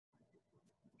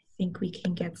think we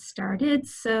can get started.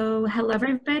 So hello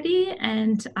everybody,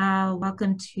 and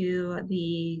welcome to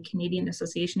the Canadian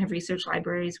Association of Research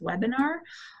Libraries webinar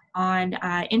on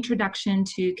Introduction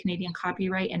to Canadian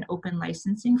Copyright and Open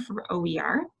Licensing for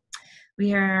OER.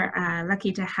 We are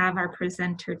lucky to have our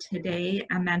presenter today,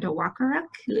 Amanda Wakaruk,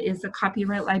 who is a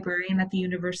copyright librarian at the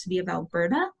University of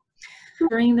Alberta.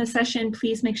 During the session,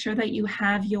 please make sure that you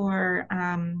have your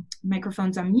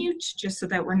microphones on mute, just so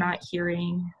that we're not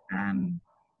hearing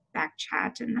back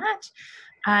chat and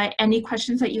that. Any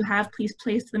questions that you have, please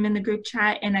place them in the group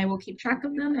chat and I will keep track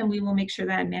of them, and we will make sure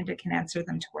that Amanda can answer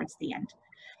them towards the end.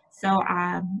 So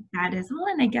that is all,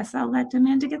 and I guess I'll let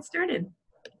Amanda get started.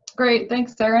 Great,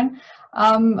 thanks, Saren.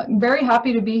 I'm very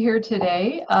happy to be here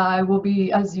today. I will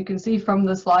be, as you can see from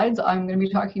the slides, I'm going to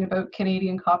be talking about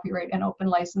Canadian copyright and open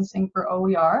licensing for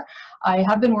OER. I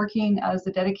have been working as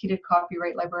a dedicated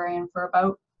copyright librarian for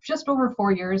about just over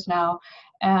 4 years now,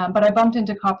 but I bumped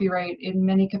into copyright in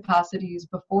many capacities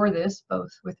before this, both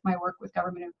with my work with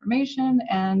government information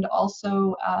and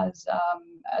also as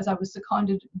I was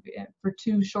seconded for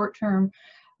 2 short-term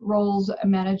roles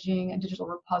managing a digital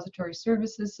repository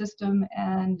services system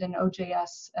and an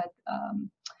OJS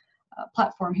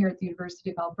platform here at the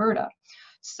University of Alberta.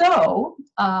 So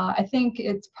I think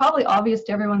it's probably obvious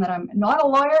to everyone that I'm not a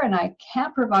lawyer and I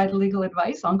can't provide legal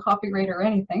advice on copyright or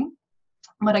anything,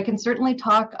 but I can certainly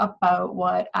talk about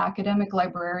what academic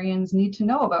librarians need to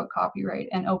know about copyright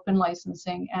and open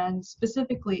licensing, and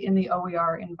specifically in the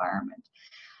OER environment.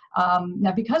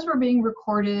 Now, because we're being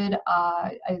recorded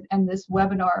and this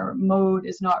webinar mode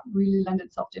is not really lend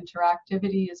itself to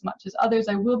interactivity as much as others,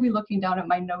 I will be looking down at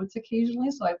my notes occasionally,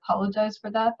 so I apologize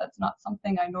for that. That's not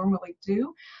something I normally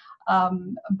do,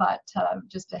 but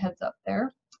just a heads up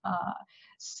there.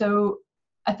 So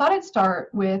I thought I'd start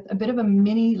with a bit of a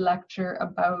mini lecture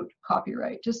about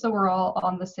copyright, just so we're all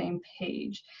on the same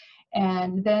page,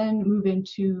 and then move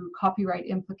into copyright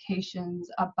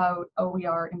implications about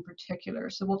OER in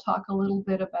particular. So we'll talk a little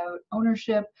bit about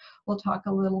ownership, we'll talk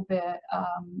a little bit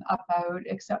about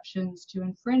exceptions to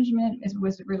infringement as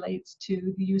it relates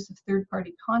to the use of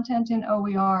third-party content in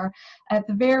OER. At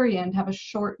the very end, have a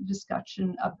short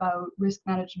discussion about risk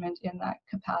management in that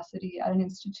capacity at an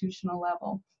institutional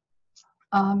level.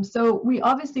 So we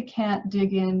obviously can't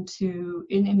dig in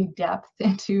any depth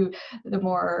into the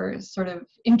more sort of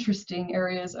interesting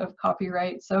areas of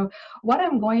copyright. So what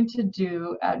I'm going to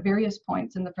do at various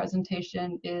points in the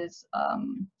presentation is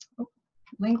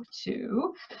link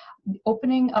to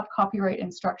opening up copyright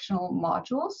instructional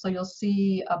modules. So you'll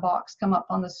see a box come up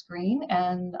on the screen,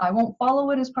 and I won't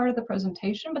follow it as part of the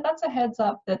presentation, but that's a heads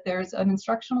up that there's an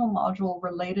instructional module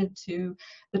related to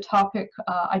the topic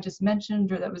I just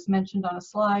mentioned, or that was mentioned on a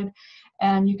slide,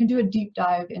 and you can do a deep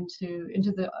dive into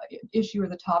the issue or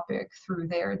the topic through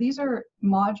there. These are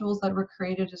modules that were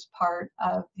created as part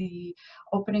of the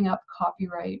Opening Up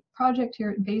Copyright project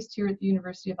based here at the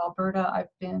University of Alberta. I've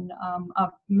been a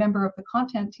member of the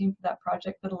content team for that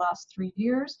project for the last 3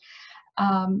 years.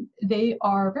 They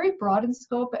are very broad in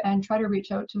scope and try to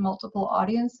reach out to multiple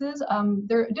audiences.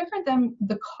 They're different than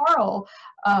the CARL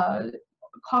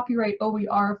Copyright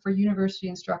OER for university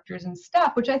instructors and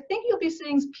staff, which I think you'll be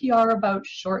seeing PR about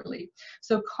shortly.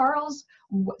 So CARL's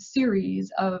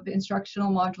series of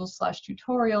instructional modules /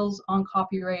 tutorials on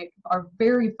copyright are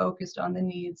very focused on the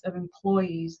needs of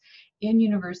employees in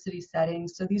university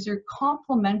settings. So these are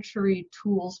complementary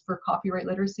tools for copyright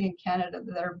literacy in Canada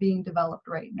that are being developed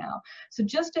right now. So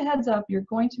just a heads up, you're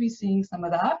going to be seeing some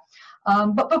of that.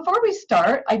 But before we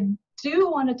start, I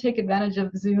do want to take advantage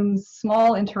of Zoom's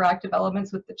small interactive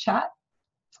elements with the chat.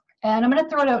 And I'm going to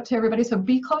throw it out to everybody, so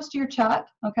be close to your chat,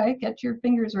 okay? Get your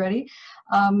fingers ready.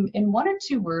 In 1 or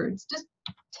 2 words, just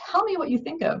tell me what you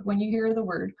think of when you hear the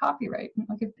word copyright.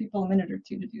 I'll give people a minute or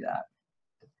 2 to do that.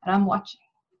 And I'm watching.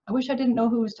 I wish I didn't know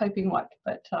who was typing what,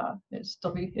 but it'd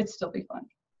still be fun.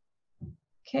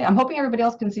 Okay, I'm hoping everybody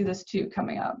else can see this too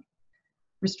coming up.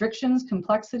 Restrictions,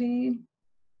 complexity,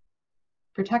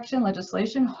 protection,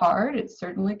 legislation, hard, it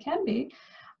certainly can be.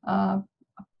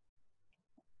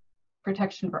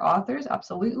 Protection for authors,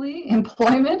 absolutely.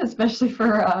 Employment, especially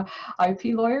for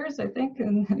IP lawyers, I think,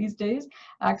 in these days.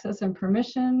 Access and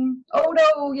permission. Oh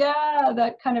no, yeah,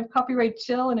 that kind of copyright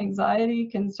chill and anxiety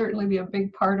can certainly be a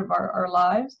big part of our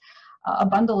lives. A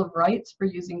bundle of rights for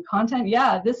using content.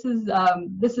 Yeah, this is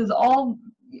all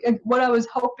what I was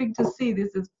hoping to see.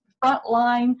 This is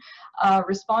frontline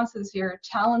responses here.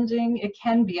 Challenging, it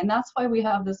can be, and that's why we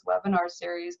have this webinar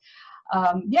series.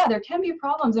 Yeah, there can be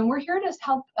problems, and we're here to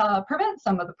help prevent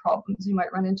some of the problems you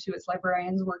might run into as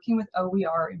librarians working with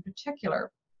OER in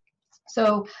particular.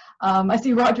 So I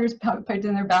see Roger's piped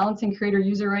in there, balancing creator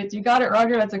user rights. You got it,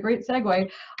 Roger. That's a great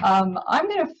segue. I'm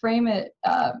going to frame it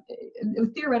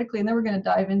theoretically, and then we're going to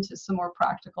dive into some more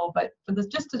practical. But for this,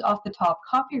 just off the top,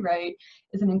 copyright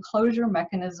is an enclosure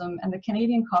mechanism, and the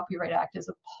Canadian Copyright Act is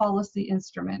a policy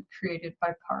instrument created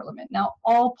by Parliament. Now,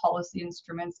 all policy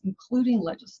instruments, including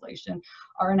legislation,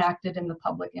 are enacted in the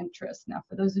public interest. Now,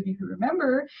 for those of you who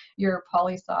remember your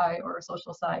poli-sci or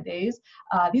social sci days,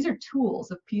 these are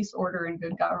tools of peace, order, and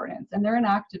good governance, and they're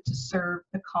enacted to serve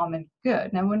the common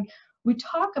good. Now, when we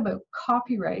talk about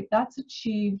copyright, that's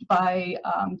achieved by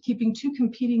keeping two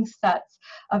competing sets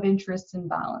of interests in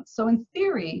balance. So in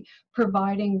theory,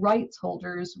 providing rights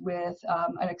holders with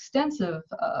an extensive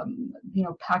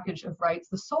package of rights,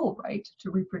 the sole right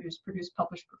to reproduce, produce,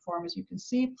 publish, perform, as you can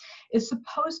see, is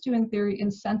supposed to, in theory,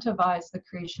 incentivize the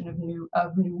creation of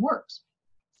new works.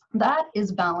 That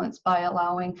is balanced by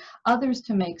allowing others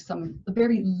to make some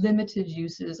very limited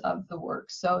uses of the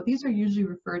work. So these are usually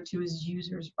referred to as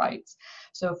users' rights.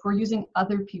 So if we're using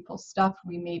other people's stuff,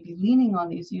 we may be leaning on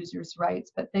these users'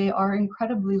 rights, but they are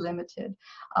incredibly limited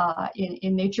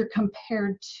in nature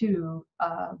compared to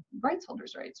rights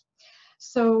holders' rights.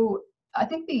 So I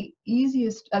think the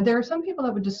easiest, there are some people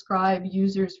that would describe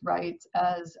users' rights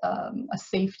as a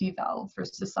safety valve for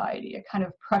society, a kind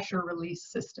of pressure release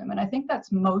system. And I think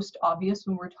that's most obvious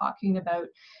when we're talking about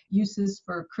uses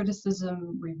for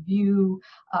criticism, review,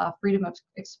 freedom of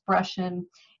expression.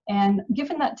 And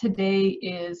given that today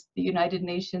is the United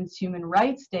Nations Human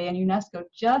Rights Day and UNESCO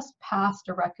just passed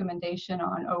a recommendation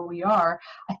on OER,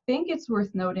 I think it's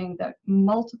worth noting that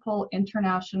multiple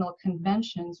international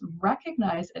conventions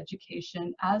recognize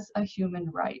education as a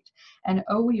human right, and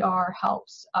OER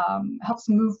helps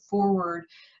move forward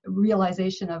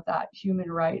realization of that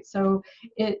human right. So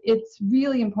it's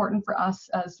really important for us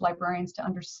as librarians to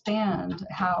understand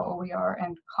how OER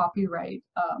and copyright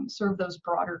serve those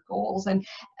broader goals. And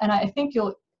I think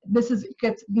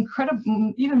gets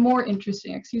incredible, even more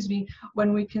interesting, excuse me,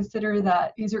 when we consider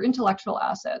that these are intellectual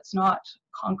assets, not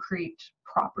concrete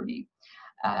property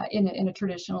in a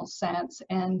traditional sense.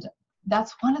 And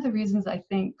that's one of the reasons I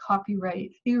think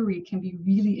copyright theory can be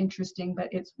really interesting, but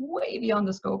it's way beyond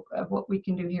the scope of what we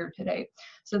can do here today.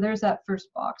 So there's that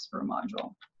first box for a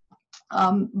module.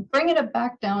 Bringing it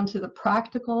back down to the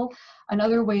practical,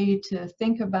 another way to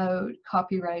think about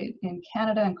copyright in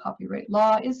Canada and copyright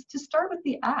law is to start with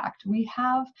the Act. We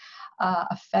have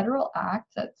a federal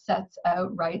act that sets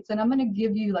out rights, and I'm going to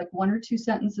give you like one or two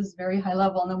sentences very high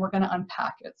level, and then we're going to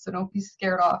unpack it. So don't be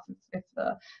scared off if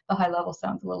the high level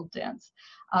sounds a little dense.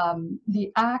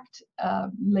 The Act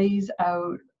lays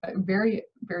out very,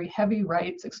 very heavy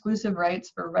rights, exclusive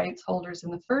rights for rights holders in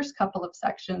the first couple of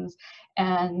sections,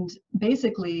 and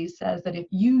basically says that if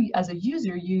you as a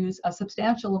user use a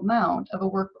substantial amount of a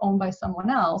work owned by someone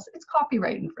else, it's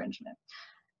copyright infringement.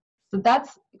 So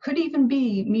that's could even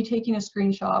be me taking a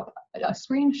screenshot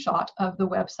of the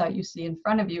website you see in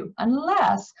front of you,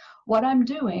 unless what I'm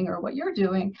doing or what you're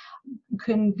doing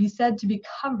can be said to be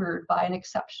covered by an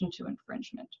exception to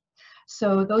infringement.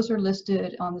 So those are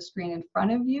listed on the screen in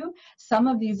front of you. Some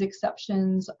of these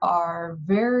exceptions are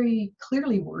very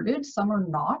clearly worded, some are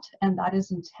not, and that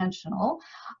is intentional.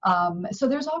 So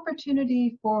there's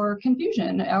opportunity for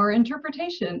confusion or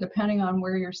interpretation depending on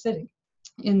where you're sitting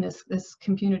in this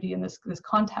community, in this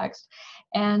context.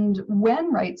 And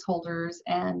when rights holders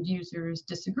and users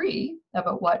disagree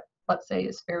about what, let's say,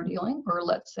 is fair dealing, or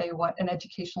let's say what an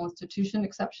educational institution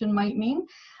exception might mean,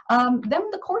 then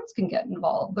the courts can get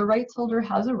involved. The rights holder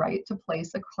has a right to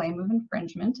place a claim of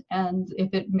infringement, and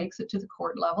if it makes it to the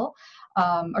court level,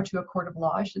 or to a court of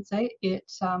law, I should say, it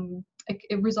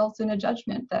results in a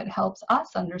judgment that helps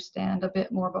us understand a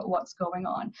bit more about what's going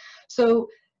on. So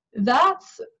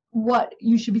that's what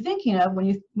you should be thinking of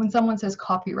when someone says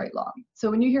copyright law.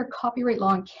 So when you hear copyright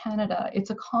law in Canada, it's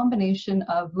a combination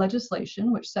of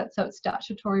legislation, which sets out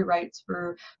statutory rights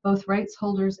for both rights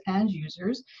holders and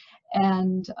users,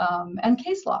 and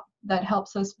case law that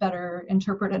helps us better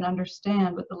interpret and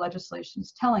understand what the legislation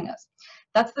is telling us.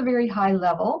 That's the very high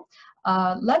level.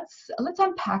 Let's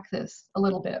unpack this a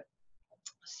little bit.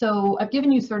 So I've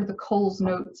given you sort of the Coles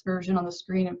Notes version on the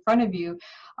screen in front of you,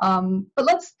 but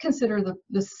let's consider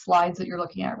the slides that you're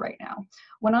looking at right now.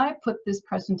 When I put this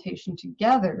presentation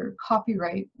together,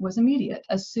 copyright was immediate.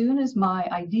 As soon as my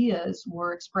ideas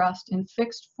were expressed in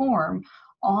fixed form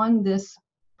on this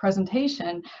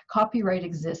presentation, copyright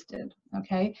existed,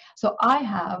 okay? So I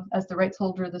have, as the rights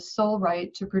holder, the sole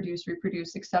right to produce,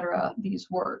 reproduce, etc., these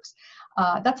works.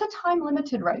 That's a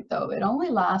time-limited right, though. It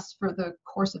only lasts for the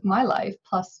course of my life,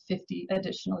 plus 50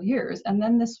 additional years, and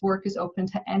then this work is open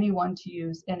to anyone to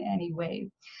use in any way.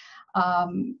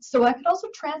 So I could also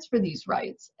transfer these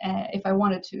rights if I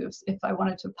wanted to. If I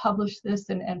wanted to publish this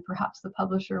and perhaps the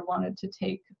publisher wanted to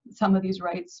take some of these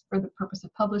rights for the purpose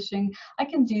of publishing, I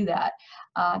can do that.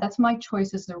 That's my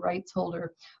choice as the rights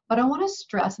holder. But I want to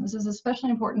stress, and this is especially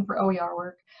important for OER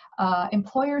work,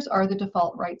 employers are the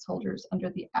default rights holders under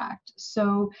the Act.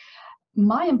 So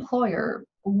my employer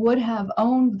would have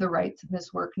owned the rights of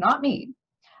this work, not me,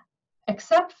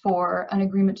 except for an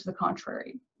agreement to the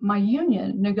contrary. My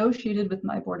union negotiated with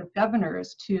my Board of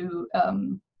Governors to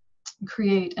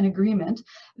create an agreement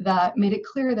that made it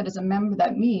clear that as a member,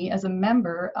 that me as a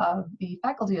member of the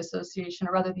Faculty Association,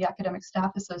 or rather the Academic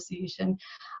Staff Association,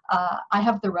 I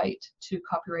have the right to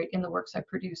copyright in the works I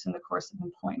produce in the course of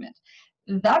employment.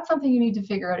 That's something you need to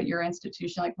figure out at your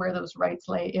institution, like where those rights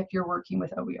lay if you're working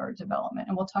with OER development,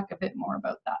 and we'll talk a bit more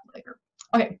about that later.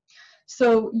 Okay,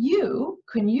 so you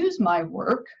can use my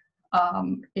work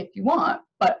if you want,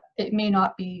 but it may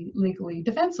not be legally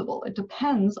defensible. It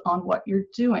depends on what you're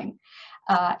doing.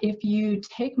 If you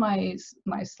take my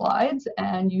slides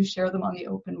and you share them on the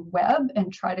open web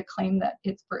and try to claim that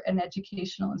it's for an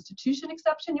educational institution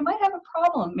exception, you might have a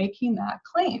problem making that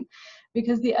claim,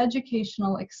 because the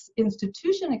educational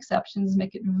institution exceptions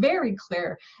make it very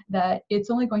clear that it's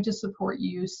only going to support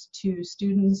use to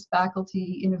students,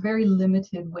 faculty in a very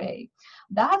limited way.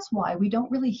 That's why we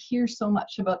don't really hear so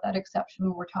much about that exception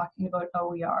when we're talking about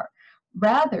OER.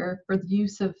 Rather, for the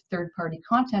use of third-party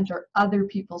content or other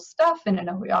people's stuff in an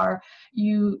OER,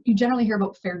 you generally hear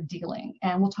about fair dealing,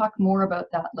 and we'll talk more about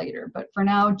that later. But for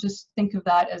now, just think of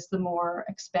that as the more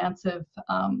expansive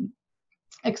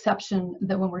exception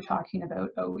that when we're talking about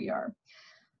OER.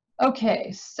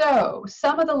 Okay, so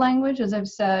some of the language, as I've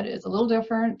said, is a little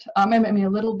different. I mean, a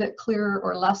little bit clearer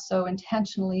or less so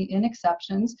intentionally in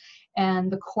exceptions,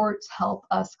 and the courts help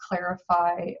us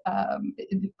clarify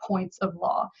the points of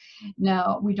law.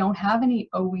 Now, we don't have any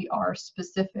OER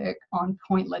specific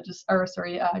on-point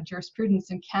jurisprudence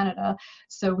in Canada,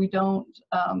 so we don't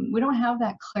have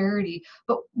that clarity.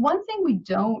 But one thing we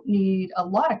don't need a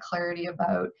lot of clarity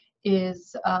about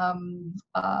is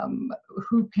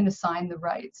who can assign the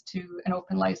rights to an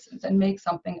open license and make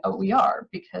something OER,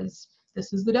 because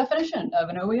this is the definition of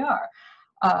an OER.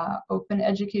 Open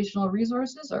educational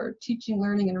resources are teaching,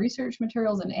 learning, and research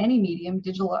materials in any medium,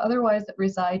 digital or otherwise, that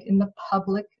reside in the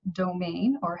public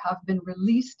domain or have been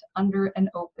released under an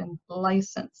open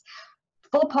license.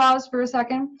 Full pause for a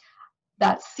second.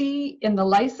 That C in the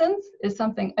license is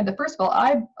something, and first of all,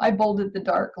 I bolded the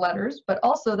dark letters, but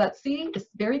also that C is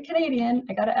very Canadian.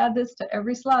 I got to add this to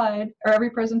every slide or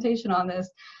every presentation on this.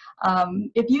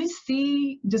 If you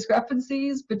see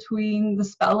discrepancies between the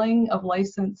spelling of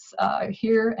license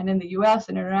here and in the US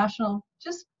and international,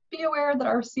 just be aware that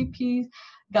our CP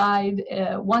guide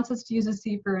wants us to use a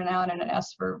C for a noun and an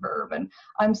S for a verb. And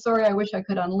I'm sorry, I wish I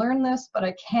could unlearn this, but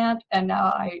I can't. And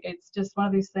now it's just one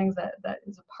of these things that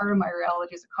is a part of my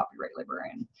reality as a copyright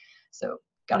librarian. So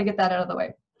got to get that out of the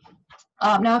way.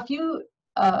 Now, if you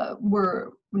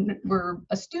were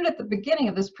astute at the beginning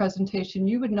of this presentation,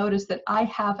 you would notice that I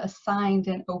have assigned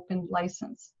an open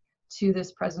license to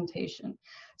this presentation.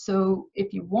 So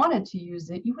if you wanted to use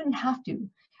it, you wouldn't have to.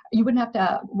 You wouldn't have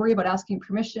to worry about asking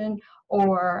permission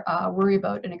or worry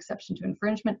about an exception to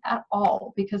infringement at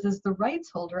all, because as the rights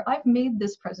holder, I've made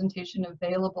this presentation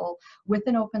available with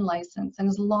an open license. And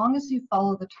as long as you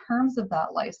follow the terms of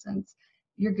that license,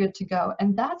 you're good to go.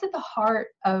 And that's at the heart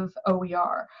of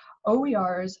OER.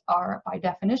 OERs are, by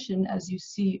definition, as you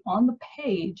see on the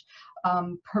page,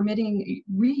 permitting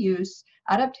reuse,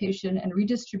 adaptation, and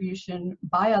redistribution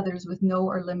by others with no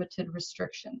or limited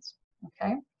restrictions.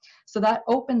 Okay, so that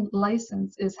open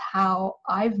license is how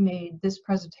I've made this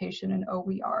presentation an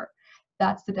OER.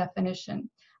 That's the definition.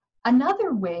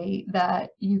 Another way that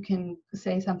you can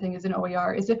say something is an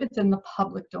OER is if it's in the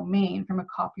public domain from a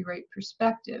copyright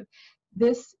perspective.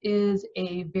 This is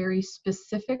a very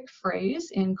specific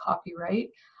phrase in copyright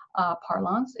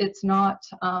parlance. It's not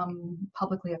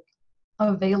publicly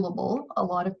available. A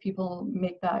lot of people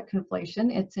make that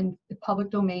conflation. It's in the public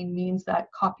domain means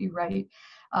that copyright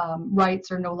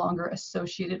rights are no longer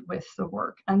associated with the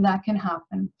work, and that can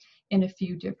happen in a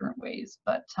few different ways.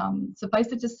 But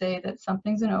suffice it to say that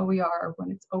something's an OER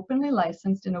when it's openly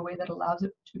licensed in a way that allows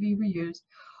it to be reused,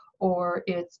 or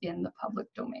it's in the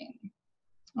public domain.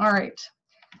 All right,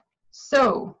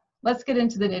 so let's get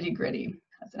into the nitty-gritty.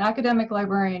 As an academic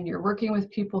librarian, you're working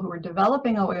with people who are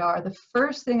developing OER. The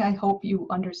first thing I hope you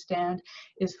understand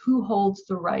is who holds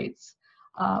the rights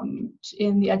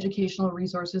in the educational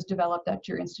resources developed at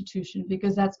your institution,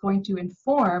 because that's going to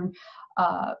inform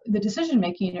the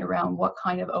decision-making around what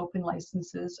kind of open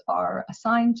licenses are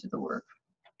assigned to the work.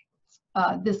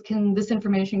 This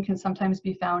information can sometimes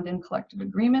be found in collective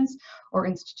agreements or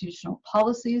institutional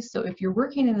policies. So if you're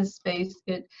working in this space,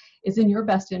 it is in your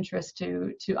best interest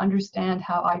to understand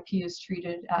how IP is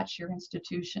treated at your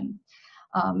institution.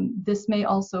 This may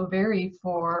also vary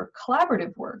for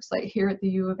collaborative works, like here at the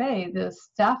U of A, the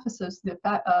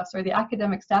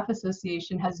Academic Staff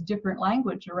Association has different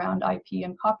language around IP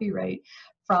and copyright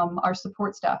from our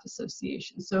support staff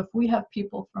association. So if we have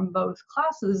people from both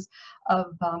classes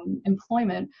of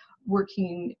employment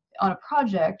working on a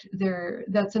project,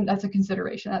 that's a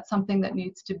consideration. That's something that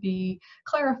needs to be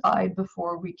clarified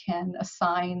before we can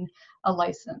assign a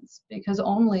license, because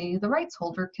only the rights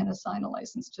holder can assign a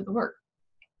license to the work.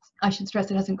 I should stress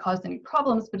it hasn't caused any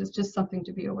problems, but it's just something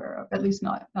to be aware of, at least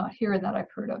not here and that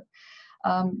I've heard of.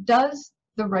 Does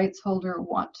the rights holder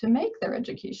want to make their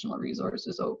educational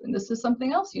resources open? This is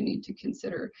something else you need to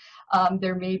consider.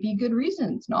 There may be good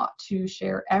reasons not to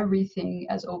share everything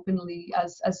as openly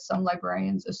as some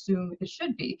librarians assume it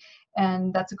should be,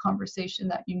 and that's a conversation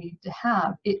that you need to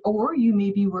have. Or you may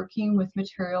be working with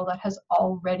material that has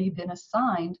already been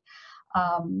assigned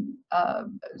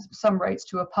some rights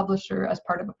to a publisher as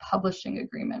part of a publishing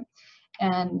agreement.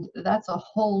 And that's a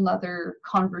whole nother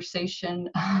conversation.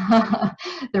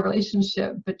 The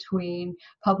relationship between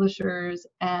publishers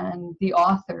and the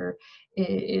author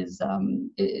is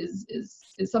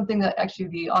something that actually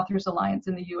the Authors Alliance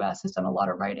in the US has done a lot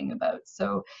of writing about.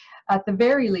 So at the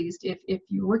very least, if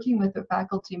you're working with a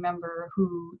faculty member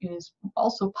who is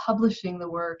also publishing the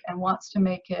work and wants to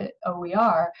make it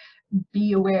OER,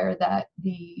 be aware that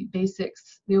the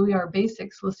OER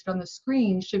basics listed on the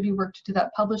screen should be worked to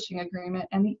that publishing agreement,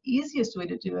 and the easiest way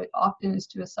to do it often is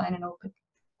to assign an open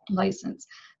license.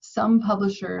 Some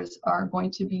publishers are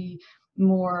going to be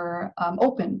more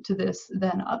open to this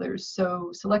than others, so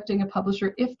selecting a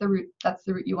publisher, if that's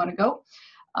the route you want to go,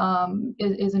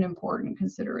 is an important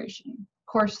consideration.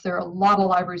 Of course, there are a lot of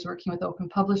libraries working with open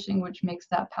publishing, which makes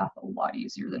that path a lot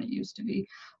easier than it used to be.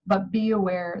 But be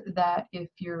aware that if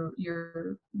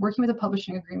you're working with a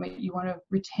publishing agreement, you want to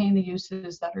retain the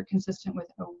uses that are consistent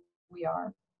with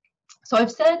OER. So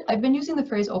I've been using the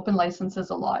phrase open licenses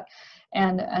a lot,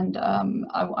 and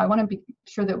I want to be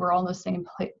sure that we're all on the same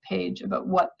page about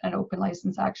what an open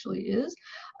license actually is.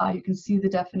 You can see the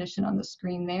definition on the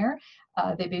screen there.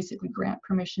 They basically grant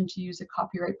permission to use a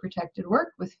copyright protected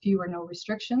work with few or no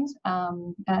restrictions,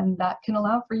 and that can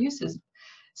allow for uses.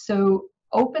 So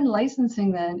open licensing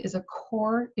then is a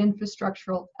core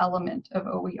infrastructural element of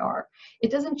OER. It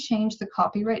doesn't change the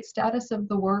copyright status of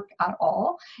the work at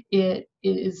all. It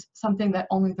is something that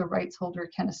only the rights holder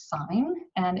can assign,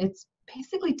 and it's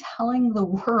basically telling the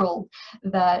world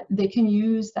that they can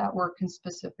use that work in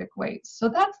specific ways. So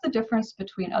that's the difference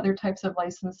between other types of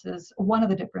licenses, one of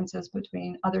the differences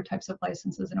between other types of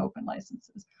licenses and open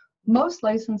licenses. Most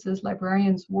licenses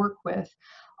librarians work with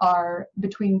are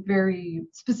between very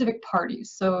specific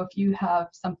parties. So if you have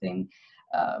something,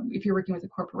 if you're working with a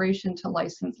corporation to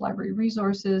license library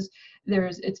resources,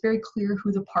 it's very clear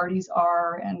who the parties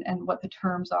are and what the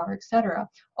terms are, etc.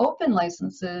 Open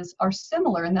licenses are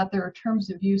similar in that there are terms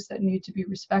of use that need to be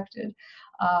respected,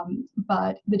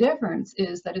 but the difference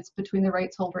is that it's between the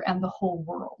rights holder and the whole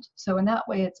world. So in that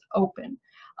way, it's open.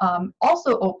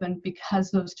 Also open because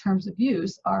those terms of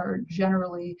use are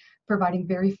generally providing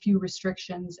very few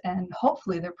restrictions, and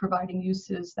hopefully they're providing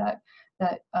uses that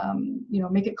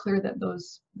make it clear that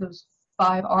those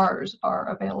 5 R's are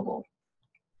available.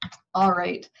 All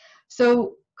right,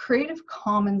 so Creative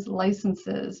Commons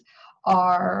licenses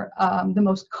are the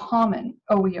most common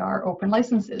OER open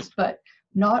licenses, but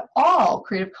not all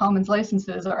Creative Commons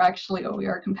licenses are actually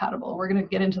OER compatible. We're going to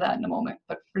get into that in a moment,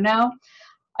 but for now,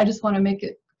 I just want to make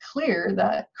it clear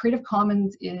that Creative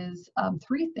Commons is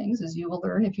 3 things, as you will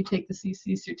learn if you take the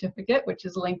CC certificate, which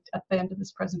is linked at the end of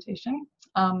this presentation.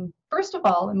 First of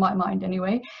all, in my mind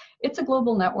anyway, it's a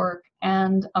global network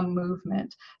and a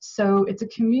movement. So it's a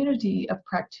community of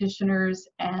practitioners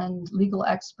and legal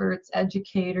experts,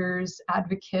 educators,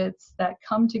 advocates that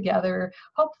come together,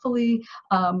 hopefully,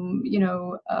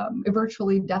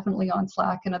 virtually, definitely on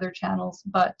Slack and other channels,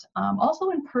 but also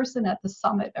in person at the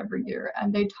summit every year.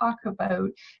 And they talk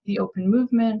about the open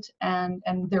movement and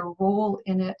their role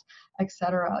in it,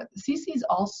 etc. CC is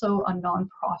also a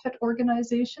nonprofit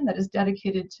organization that is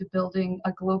dedicated to building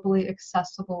a globally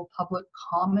accessible public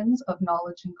commons of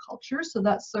knowledge and culture. So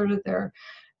that's sort of their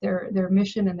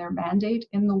mission and their mandate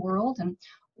in the world. And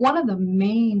one of the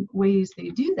main ways they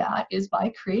do that is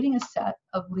by creating a set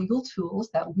of legal tools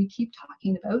that we keep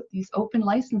talking about, these open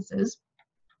licenses.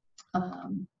 I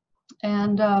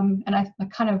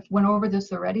kind of went over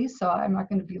this already, so I'm not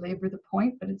going to belabor the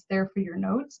point, but it's there for your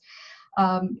notes.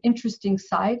 Interesting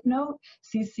side note,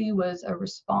 CC was a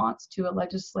response to a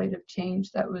legislative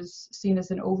change that was seen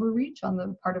as an overreach on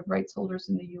the part of rights holders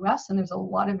in the US, and there's a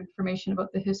lot of information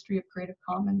about the history of Creative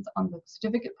Commons on the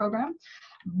certificate program.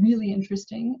 Really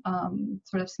interesting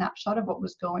sort of snapshot of what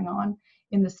was going on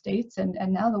in the States and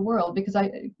now the world, because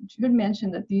I should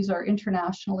mention that these are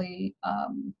internationally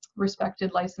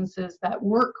respected licenses that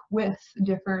work with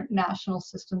different national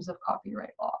systems of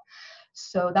copyright law.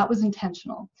 So that was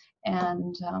intentional,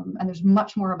 and there's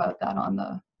much more about that on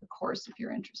the course if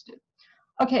you're interested.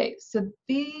 Okay, so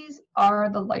these are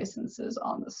the licenses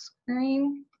on the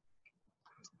screen.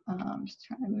 I'm just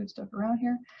trying to move stuff around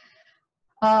here.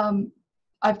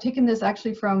 I've taken this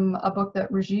actually from a book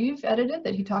that Rajiv edited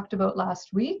that he talked about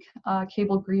last week.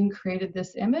 Cable Green created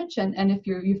this image, and if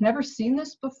you've never seen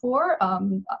this before,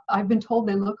 I've been told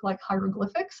they look like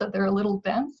hieroglyphics, that they're a little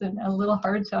dense and a little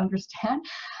hard to understand.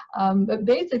 But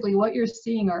basically what you're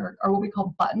seeing are what we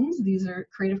call buttons. These are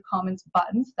Creative Commons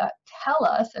buttons that tell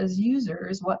us as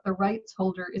users what the rights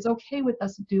holder is okay with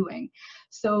us doing.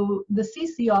 So the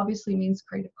CC obviously means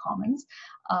Creative Commons,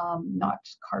 not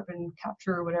carbon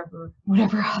capture or whatever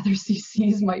other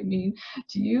CCs might mean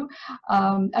to you.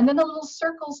 And then the little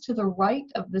circles to the right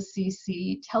of the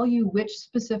CC tell you which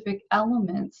specific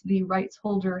elements the rights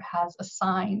holder has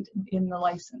assigned in the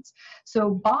license. So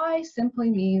by simply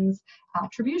means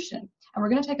attribution. And we're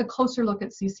going to take a closer look at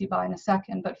CC BY in a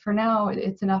second, but for now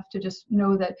it's enough to just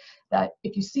know that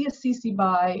if you see a CC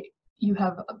BY, you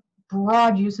have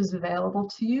broad uses available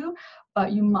to you,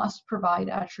 but you must provide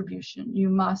attribution. You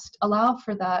must allow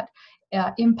for that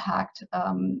impact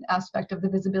aspect of the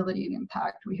visibility and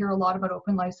impact. We hear a lot about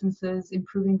open licenses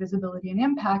improving visibility and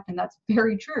impact, and that's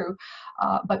very true.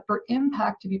 But for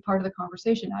impact to be part of the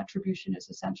conversation, attribution is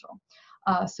essential.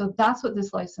 So that's what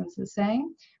this license is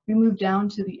saying. We move down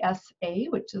to the SA,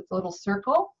 which is the little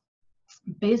circle.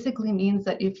 Basically means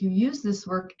that if you use this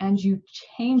work and you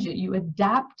change it, you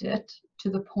adapt it to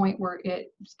the point where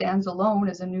it stands alone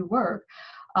as a new work,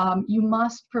 you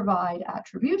must provide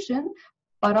attribution,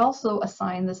 but also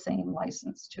assign the same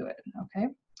license to it, okay?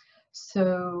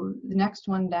 So the next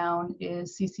one down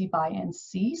is CC BY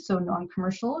NC, so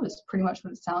non-commercial is pretty much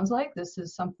what it sounds like. This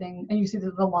is something, and you see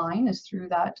that the line is through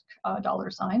that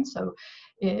 $sign, so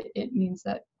it means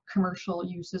that commercial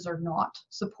uses are not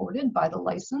supported by the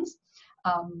license,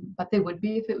 but they would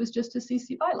be if it was just a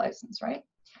CC BY license, right?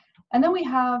 And then we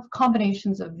have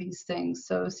combinations of these things,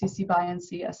 so CC BY and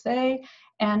CSA,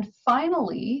 and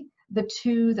finally, the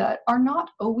two that are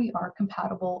not OER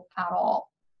compatible at all.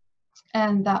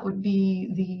 And that would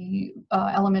be the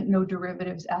element no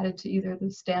derivatives added to either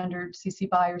the standard CC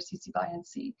BY or CC BY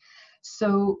NC.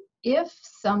 So if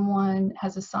someone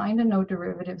has assigned a no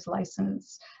derivatives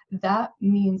license, that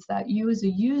means that you as a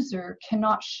user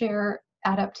cannot share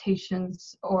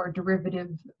adaptations or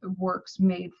derivative works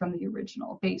made from the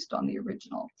original, based on the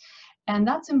original. And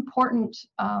that's important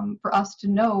for us to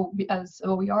know as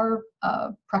OER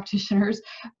practitioners,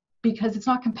 because it's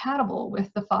not compatible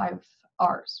with the 5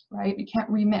 R's, right? You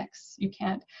can't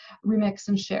remix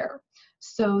and share.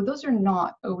 So those are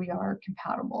not OER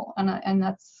compatible, and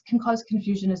that's can cause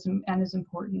confusion and is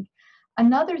important.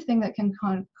 Another thing that can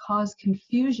cause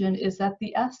confusion is that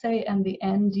the SA and the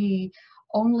ND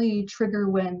only trigger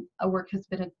when a work has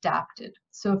been adapted.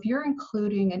 So if you're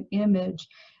including an image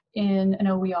in an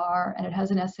OER and it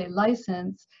has an SA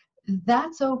license,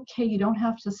 that's okay. You don't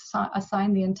have to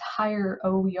assign the entire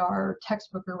OER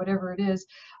textbook or whatever it is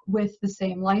with the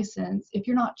same license if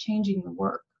you're not changing the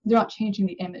work. They're not changing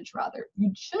the image, rather.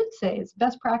 You should say it's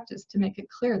best practice to make it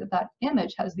clear that that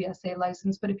image has the SA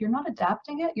license, but if you're not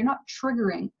adapting it, you're not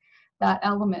triggering that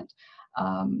element.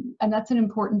 And that's an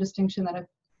important distinction that I've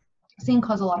seen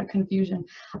cause a lot of confusion.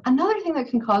 Another thing that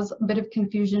can cause a bit of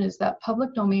confusion is that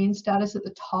public domain status at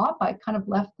the top. I kind of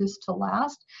left this to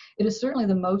last. It is certainly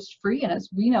the most free, and as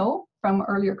we know from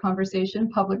earlier conversation,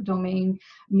 public domain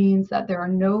means that there are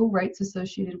no rights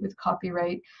associated with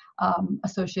copyright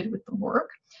associated with the work.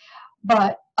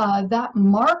 But that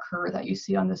marker that you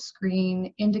see on the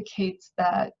screen indicates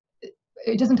that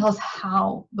it doesn't tell us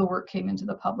how the work came into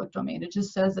the public domain. It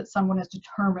just says that someone has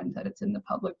determined that it's in the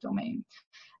public domain.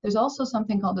 There's also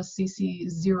something called a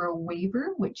CC0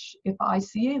 waiver, which if I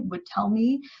see it would tell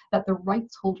me that the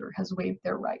rights holder has waived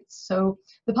their rights. So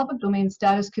the public domain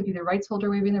status could be the rights holder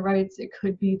waiving the rights. It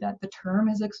could be that the term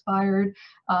has expired.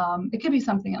 It could be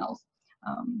something else.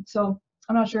 So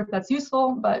I'm not sure if that's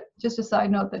useful, but just a side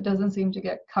note that doesn't seem to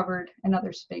get covered in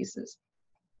other spaces.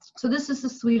 So this is a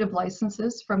suite of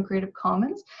licenses from Creative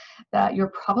Commons that you're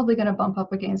probably going to bump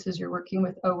up against as you're working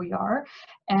with OER.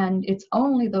 And it's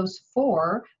only those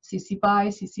four, CC BY,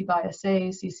 CC BY SA,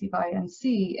 CC BY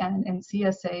NC, and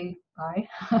CSA BY,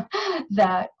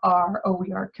 that are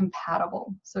OER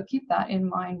compatible. So keep that in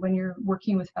mind when you're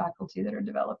working with faculty that are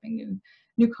developing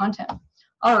new content.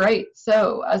 All right,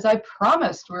 so as I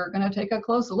promised, we're going to take a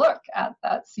close look at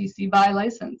that CC BY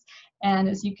license. And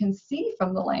as you can see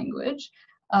from the language,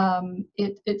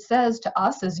 it says to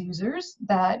us as users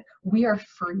that we are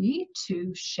free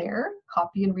to share,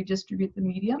 copy, and redistribute the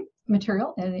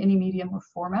material in any medium or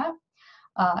format,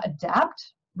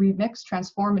 adapt, remix,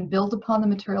 transform, and build upon the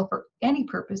material for any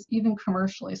purpose, even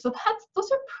commercially. So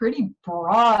those are pretty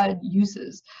broad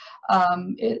uses.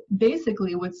 It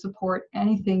basically would support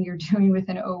anything you're doing with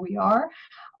an OER.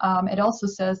 It also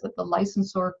says that the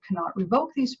licensor cannot revoke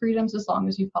these freedoms as long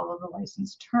as you follow the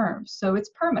license terms. So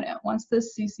it's permanent. Once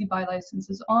this CC BY license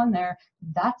is on there,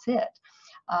 that's it.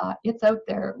 It's out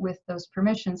there with those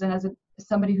permissions. And as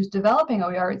somebody who's developing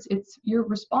OER, it's your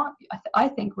response. I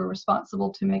think we're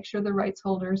responsible to make sure the rights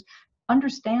holders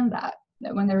understand that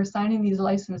when they're assigning these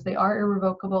licenses, they are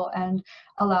irrevocable and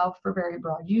allow for very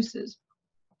broad uses.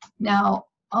 Now,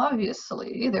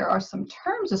 obviously, there are some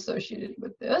terms associated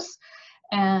with this,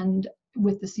 and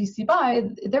with the CC BY,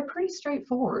 they're pretty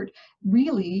straightforward.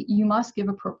 Really, you must give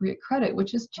appropriate credit,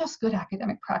 which is just good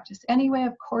academic practice anyway,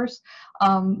 of course,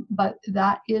 but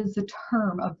that is the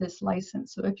term of this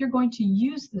license. So if you're going to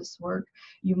use this work,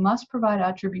 you must provide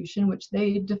attribution, which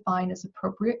they define as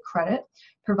appropriate credit,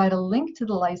 provide a link to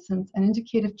the license, and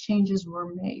indicate if changes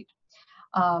were made.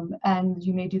 And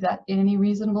you may do that in any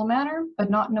reasonable manner, but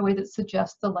not in a way that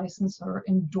suggests the licensor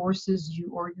endorses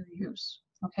you or your use.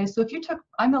 Okay, so if you took,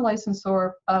 I'm the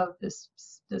licensor of this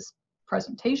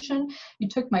presentation, you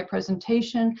took my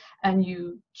presentation and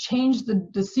you changed the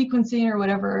sequencing or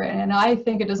whatever, and I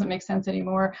think it doesn't make sense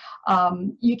anymore,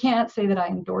 you can't say that I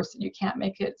endorse it. You can't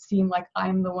make it seem like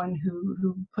I'm the one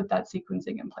who put that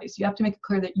sequencing in place. You have to make it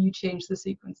clear that you changed the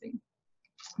sequencing,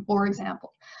 for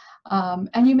example.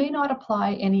 And you may not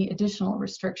apply any additional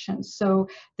restrictions. So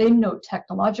they note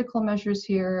technological measures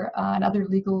here and other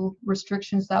legal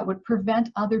restrictions that would prevent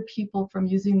other people from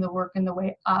using the work in the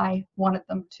way I wanted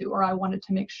them to, or I wanted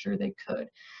to make sure they could.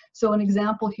 So an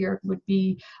example here would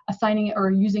be assigning or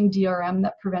using DRM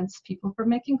that prevents people from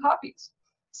making copies.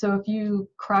 So if you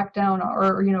crack down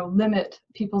or limit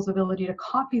people's ability to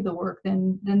copy the work,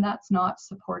 then that's not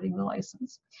supporting the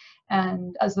license.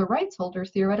 And as the rights holder,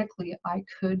 theoretically, I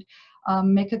could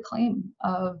make a claim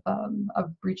of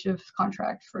breach of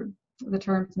contract for the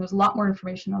terms. And there's a lot more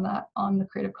information on that on the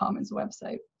Creative Commons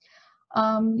website.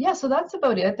 Yeah, so that's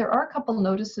about it. There are a couple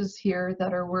notices here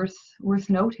that are worth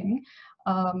noting.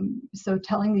 So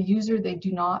telling the user they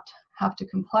do not have to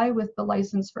comply with the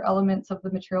license for elements of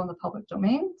the material in the public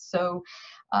domain. So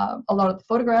a lot of the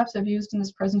photographs I've used in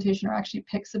this presentation are actually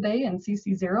Pixabay and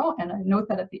CC0, and I note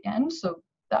that at the end, so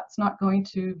that's not going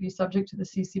to be subject to the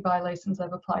CC BY license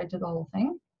I've applied to the whole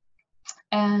thing.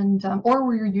 And or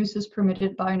where your use is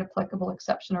permitted by an applicable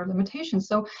exception or limitation.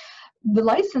 So the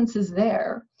license is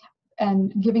there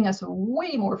and giving us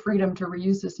way more freedom to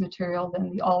reuse this material than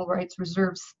the all rights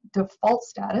reserves default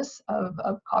status of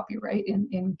copyright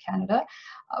in Canada.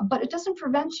 But it doesn't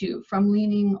prevent you from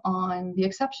leaning on the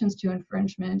exceptions to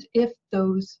infringement if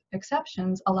those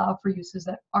exceptions allow for uses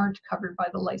that aren't covered by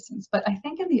the license. But I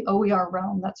think in the OER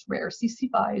realm, that's rare. CC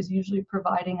BY is usually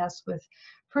providing us with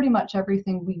pretty much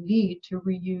everything we need to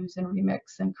reuse and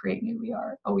remix and create new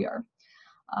OER.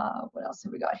 What else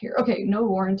have we got here? Okay, no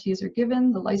warranties are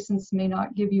given. The license may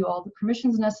not give you all the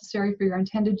permissions necessary for your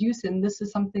intended use, and this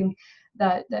is something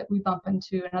that we bump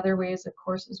into in other ways, of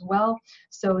course, as well.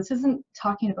 So this isn't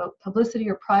talking about publicity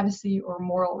or privacy or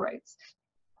moral rights.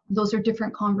 Those are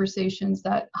different conversations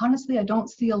that, honestly, I don't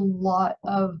see a lot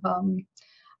of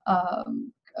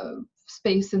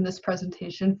space in this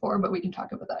presentation for, but we can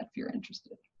talk about that if you're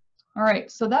interested. All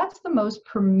right, so that's the most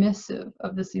permissive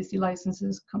of the CC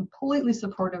licenses, completely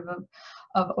supportive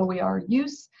of OER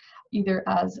use, either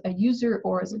as a user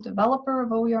or as a developer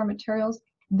of OER materials.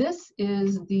 This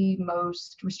is the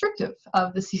most restrictive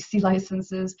of the CC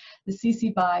licenses, the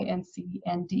CC BY and C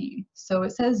and D. So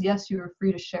it says, yes, you are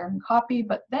free to share and copy,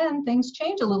 but then things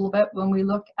change a little bit when we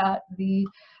look at the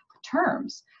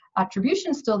terms.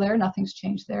 Attribution's still there, nothing's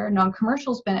changed there.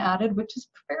 Non-commercial's been added, which is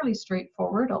fairly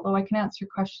straightforward, although I can answer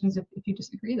questions if you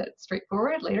disagree that it's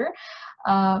straightforward later.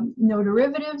 No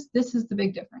derivatives, this is the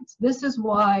big difference. This is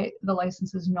why the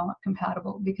license is not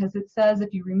compatible, because it says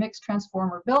if you remix,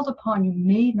 transform, or build upon, you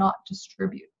may not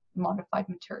distribute the modified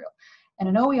material. And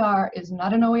an OER is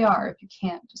not an OER if you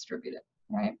can't distribute it.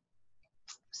 right?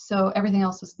 So everything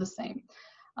else is the same.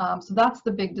 So that's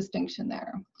the big distinction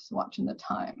there. Just watching the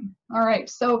time. All right,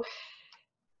 so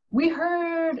we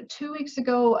heard 2 weeks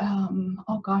ago,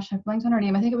 oh gosh, I've blanked on her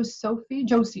name. I think it was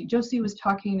Josie. Josie was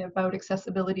talking about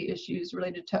accessibility issues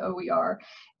related to OER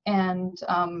and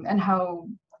how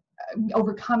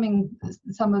overcoming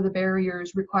some of the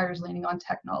barriers requires leaning on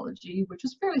technology, which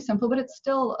is fairly simple, but it's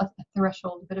still a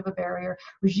threshold, a bit of a barrier.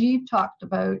 Rajiv talked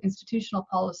about institutional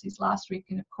policies last week,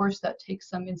 and of course that takes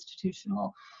some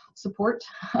institutional support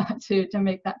to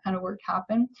make that kind of work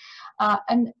happen.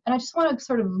 And I just want to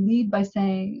sort of lead by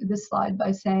saying this slide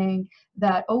by saying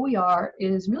that OER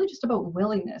is really just about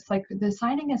willingness. Like the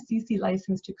signing a CC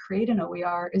license to create an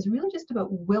OER is really just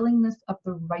about willingness of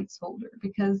the rights holder,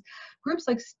 because groups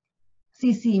like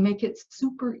CC make it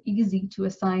super easy to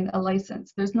assign a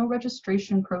license. There's no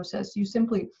registration process. You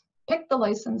simply pick the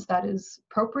license that is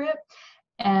appropriate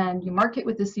and you mark it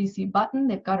with the CC button.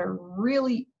 They've got a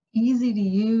really easy to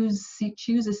use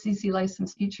choose a CC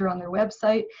license feature on their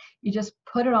website. You just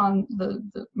put it on the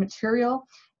material,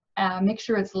 make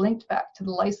sure it's linked back to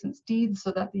the license deed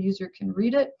so that the user can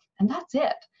read it, and that's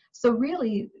it. So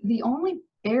really the only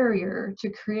barrier to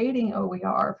creating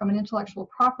OER from an intellectual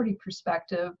property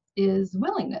perspective is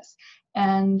willingness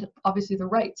and obviously the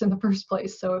rights in the first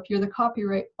place. So if you're the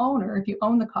copyright owner, if you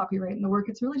own the copyright in the work,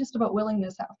 it's really just about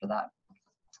willingness after that.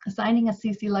 Assigning a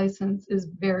CC license is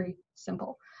very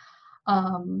simple.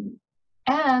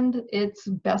 And it's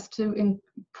best to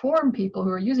inform people who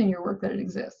are using your work that it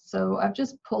exists. So I've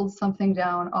just pulled something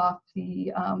down off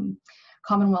the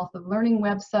Commonwealth of Learning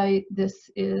website. This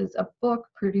is a book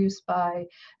produced by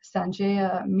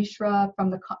Sanjaya Mishra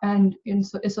and in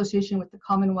association with the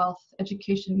Commonwealth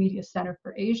Education Media Center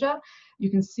for Asia.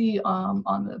 You can see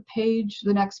on the page,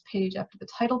 the next page after the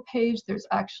title page, there's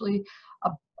actually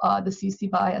the CC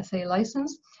by SA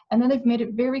license, and then they've made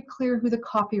it very clear who the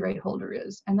copyright holder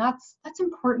is, and that's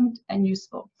important and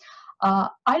useful. I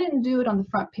didn't do it on the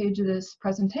front page of this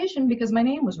presentation because my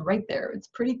name was right there. It's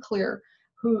pretty clear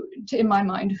who, in my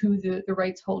mind, who the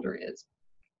rights holder is.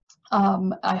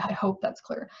 I hope that's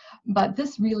clear, but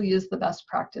this really is the best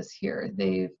practice here.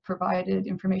 They've provided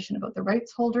information about the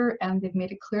rights holder, and they've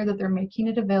made it clear that they're making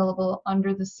it available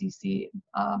under the CC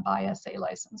by SA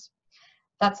license.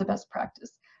 That's the best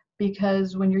practice,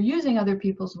 because when you're using other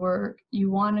people's work,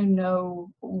 you want to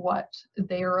know what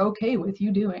they are okay with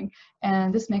you doing,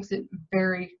 and this makes it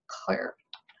very clear.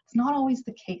 It's not always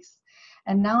the case.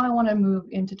 And now I want to move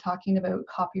into talking about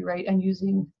copyright and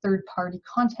using third-party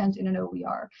content in an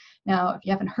OER. Now, if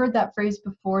you haven't heard that phrase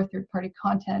before, third-party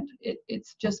content,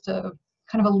 it's just a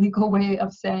kind of a legal way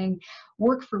of saying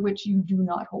work for which you do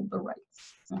not hold the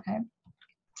rights, okay?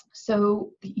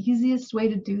 So the easiest way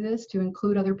to do this, to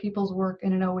include other people's work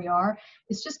in an OER,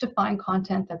 is just to find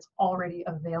content that's already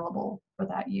available for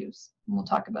that use. And we'll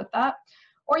talk about that.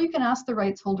 Or you can ask the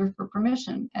rights holder for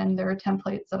permission, and there are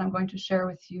templates that I'm going to share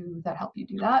with you that help you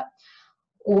do that.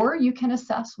 Or you can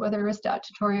assess whether a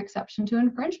statutory exception to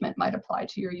infringement might apply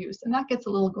to your use, and that gets a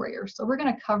little grayer. So we're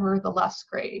going to cover the less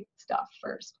gray stuff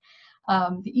first.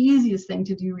 The easiest thing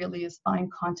to do really is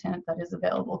find content that is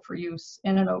available for use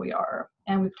in an OER.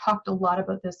 And we've talked a lot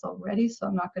about this already, so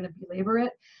I'm not going to belabor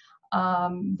it.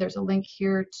 There's a link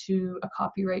here to a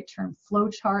copyright term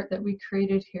flowchart that we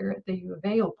created here at the U of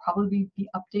A. We'll probably be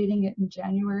updating it in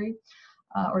January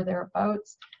or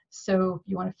thereabouts. So if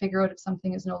you want to figure out if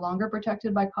something is no longer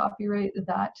protected by copyright,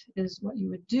 that is what you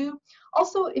would do.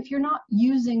 Also, if you're not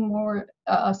using more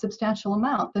a substantial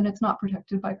amount, then it's not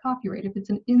protected by copyright. If it's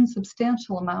an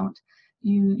insubstantial amount,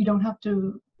 you don't have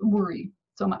to worry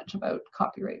so much about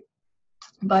copyright.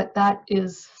 But that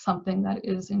is something that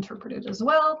is interpreted as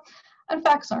well, and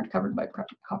facts aren't covered by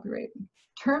copyright.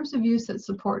 Terms of use that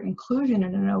support inclusion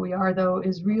in an OER, though,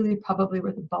 is really probably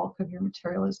where the bulk of your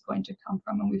material is going to come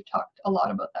from, and we've talked a lot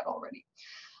about that already.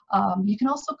 You can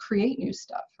also create new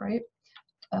stuff, right?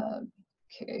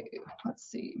 Okay, let's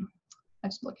see. I'm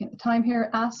just looking at the time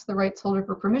here. Ask the rights holder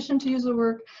for permission to use the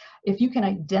work. If you can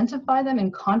identify them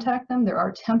and contact them, there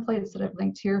are templates that I've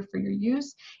linked here for your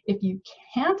use. If you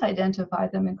can't identify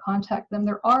them and contact them,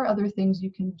 there are other things you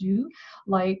can do,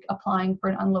 like applying for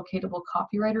an unlocatable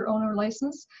copyright owner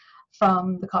license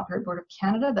from the Copyright Board of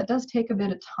Canada. That does take a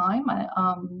bit of time,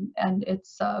 and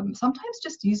it's sometimes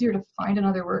just easier to find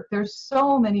another work. There's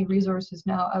so many resources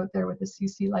now out there with a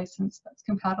CC license that's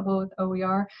compatible with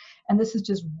OER, and this is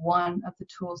just one of the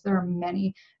tools. There are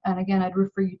many, and again, I'd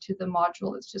refer you to the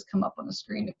module that's just come up on the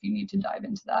screen if you need to dive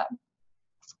into that.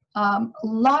 A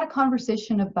lot of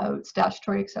conversation about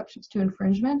statutory exceptions to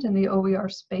infringement in the OER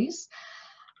space.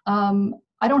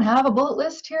 I don't have a bullet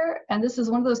list here, and this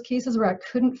is one of those cases where I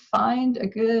couldn't find a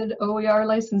good OER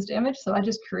licensed image, so I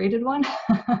just created one.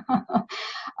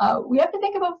 We have to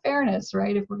think about fairness,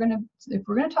 right? If we're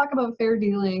gonna talk about fair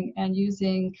dealing and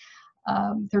using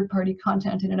third-party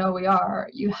content in an OER,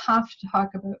 you have to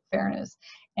talk about fairness.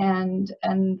 And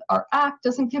our act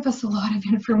doesn't give us a lot of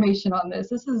information on this.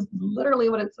 This is literally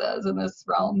what it says in this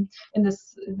realm, in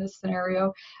this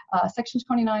scenario. Section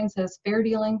 29 says fair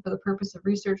dealing for the purpose of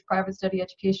research, private study,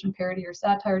 education, parody, or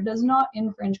satire does not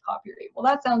infringe copyright. Well,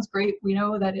 that sounds great. We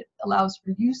know that it allows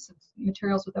for use of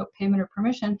materials without payment or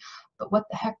permission, but what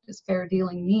the heck does fair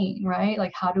dealing mean, right?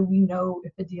 Like, how do we know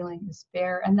if a dealing is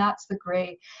fair? And that's the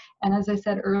gray. And as I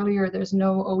said earlier, there's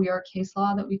no OER case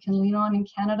law that we can lean on in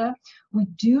Canada. We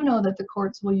do know that the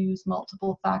courts will use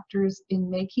multiple factors in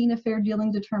making a fair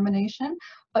dealing determination,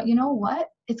 but you know what?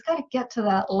 It's got to get to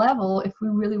that level if we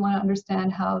really want to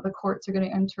understand how the courts are going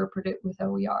to interpret it with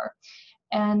OER.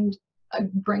 And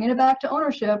bringing it back to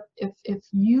ownership, if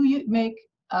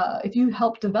you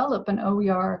help develop an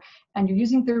OER and you're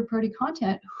using third-party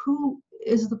content, who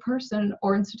is the person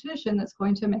or institution that's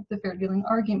going to make the fair dealing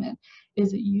argument?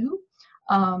 Is it you?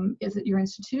 Is it your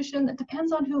institution? That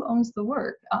depends on who owns the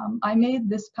work. I made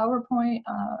this PowerPoint,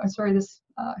 I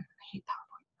hate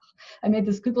PowerPoint. I made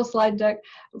this Google slide deck.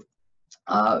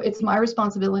 It's my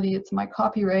responsibility, it's my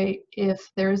copyright. If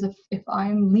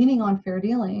I'm leaning on fair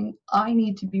dealing, I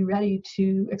need to be ready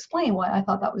to explain why I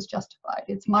thought that was justified.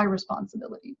 It's my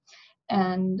responsibility.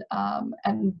 And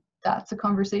that's a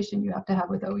conversation you have to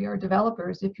have with OER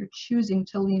developers if you're choosing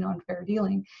to lean on fair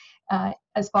dealing.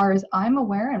 As far as I'm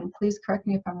aware, and please correct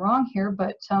me if I'm wrong here,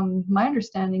 but my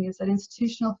understanding is that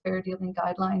institutional fair dealing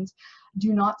guidelines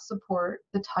do not support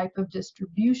the type of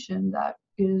distribution that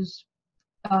is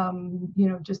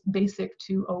just basic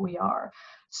to OER.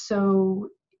 So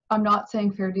I'm not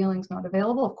saying fair dealing is not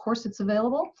available. Of course it's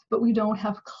available, but we don't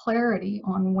have clarity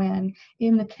on when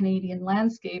in the Canadian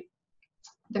landscape.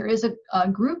 There is a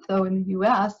group, though, in the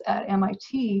US at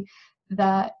MIT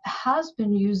that has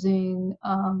been using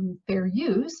fair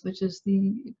use, which is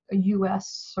the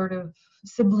US sort of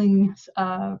sibling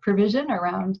provision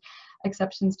around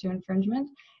exceptions to infringement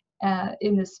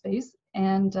in this space.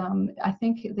 And I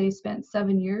think they spent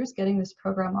 7 years getting this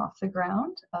program off the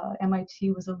ground.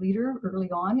 MIT was a leader early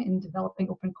on in developing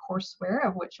open courseware,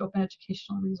 of which open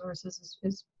educational resources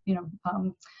is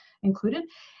included.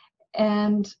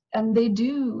 And they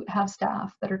do have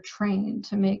staff that are trained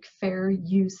to make fair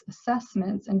use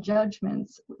assessments and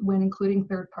judgments when including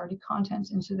third-party content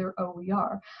into their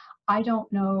OER. I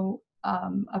don't know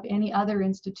of any other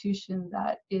institution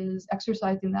that is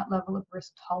exercising that level of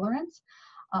risk tolerance.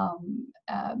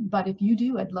 But if you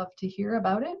do, I'd love to hear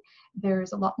about it.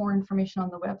 There's a lot more information on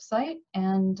the website,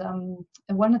 and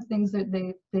one of the things that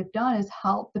they've done is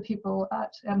help the people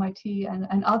at MIT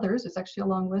and others. There's actually a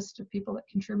long list of people that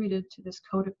contributed to this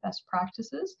code of best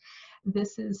practices.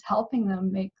 This is helping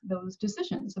them make those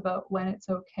decisions about when it's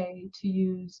okay to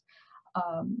use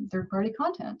third-party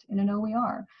content in an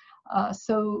OER.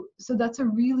 So that's a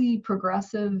really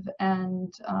progressive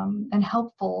and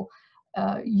helpful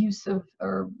use of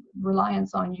or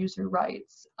reliance on user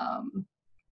rights.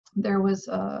 There was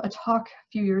a talk a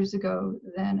few years ago,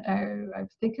 then I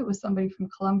think it was somebody from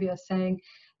Columbia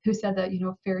who said that,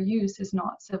 fair use is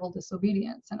not civil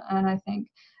disobedience. And I think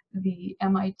the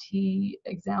MIT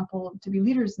example to be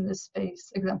leaders in this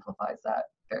space exemplifies that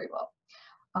very well.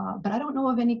 But I don't know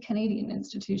of any Canadian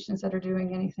institutions that are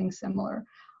doing anything similar.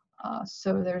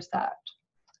 So there's that.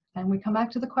 And we come back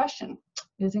to the question,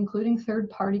 is including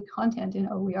third-party content in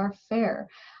OER fair?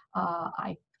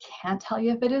 I can't tell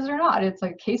you if it is or not. It's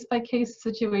a case-by-case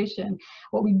situation.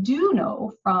 What we do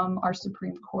know from our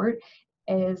Supreme Court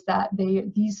is that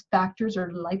these factors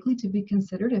are likely to be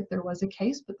considered if there was a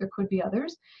case, but there could be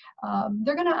others.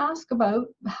 They're going to ask about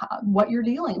what your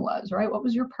dealing was, right? What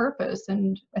was your purpose?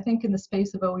 And I think in the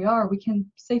space of OER, we can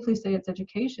safely say it's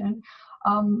education,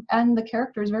 and the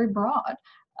character is very broad.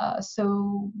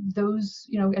 So those,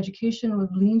 education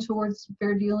would lean towards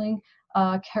fair dealing,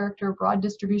 character, broad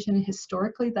distribution.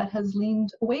 Historically, that has leaned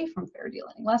away from fair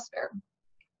dealing, less fair.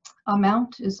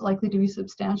 Amount is likely to be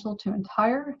substantial to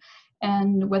entire,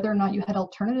 and whether or not you had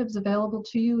alternatives available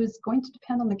to you is going to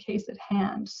depend on the case at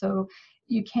hand. So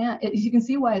you can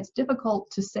see why it's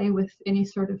difficult to say with any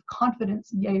sort of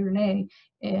confidence, yay or nay,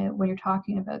 when you're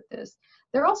talking about this.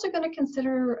 They're also going to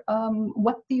consider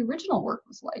what the original work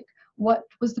was like. What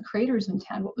was the creator's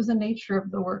intent? What was the nature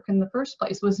of the work in the first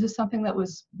place? Was this something that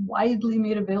was widely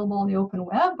made available on the open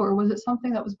web, or was it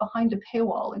something that was behind a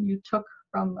paywall and you took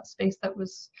from a space that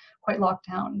was quite locked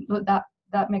down?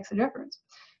 That makes a difference.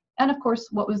 and of course,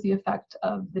 what was the effect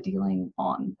of the dealing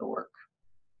on the work.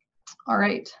 All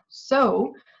right,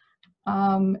 so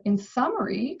in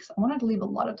summary, because I wanted to leave a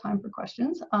lot of time for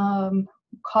questions,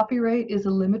 copyright is a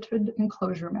limited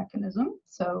enclosure mechanism.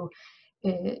 So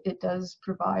it does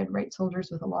provide rights holders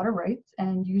with a lot of rights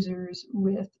and users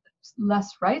with less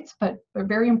rights, but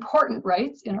very important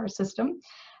rights in our system.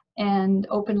 And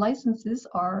open licenses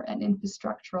are an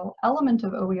infrastructural element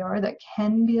of OER that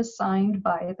can be assigned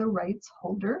by the rights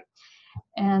holder.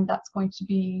 And that's going to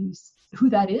be, who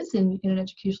that is in an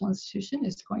educational institution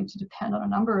is going to depend on a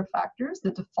number of factors.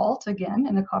 The default, again,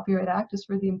 in the Copyright Act is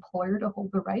for the employer to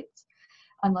hold the rights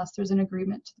unless there's an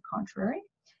agreement to the contrary.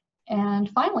 And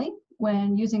finally,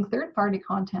 when using third-party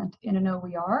content in an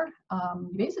OER,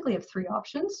 you basically have three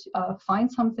options.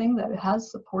 Find something that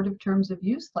has supportive terms of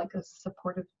use, like a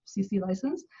supportive CC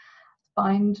license.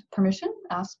 Find permission,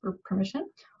 ask for permission,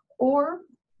 or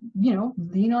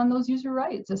lean on those user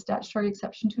rights, a statutory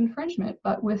exception to infringement,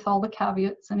 but with all the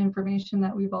caveats and information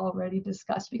that we've already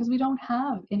discussed, because we don't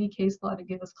have any case law to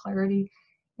give us clarity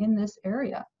in this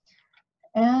area.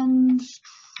 And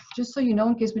just so you know,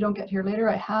 in case we don't get here later,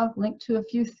 I have linked to a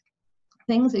few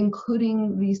things,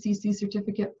 including the CC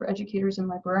certificate for educators and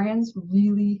librarians.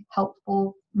 Really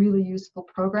helpful, really useful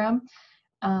program.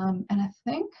 And I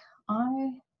think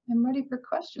I am ready for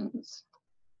questions.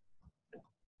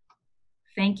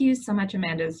 Thank you so much,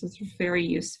 Amanda. This was very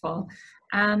useful.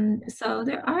 So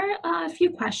there are a few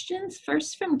questions.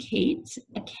 First from Kate.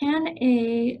 Can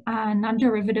a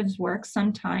non-derivatives work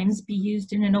sometimes be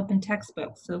used in an open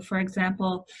textbook? So for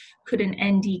example, could an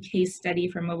ND case study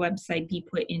from a website be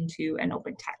put into an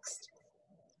open text?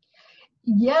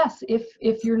 Yes,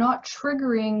 if you're not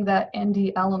triggering that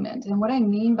ND element. And what I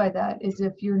mean by that is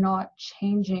if you're not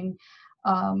changing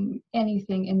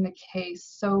anything in the case.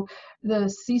 So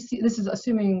the CC, this is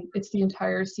assuming it's the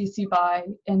entire CC by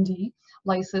ND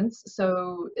license.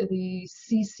 So the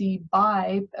CC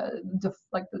by,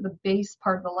 the base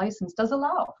part of the license does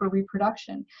allow for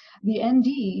reproduction. The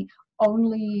ND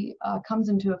only comes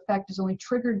into effect, is only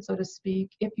triggered, so to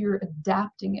speak, if you're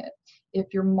adapting it, if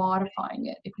you're modifying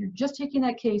it. If you're just taking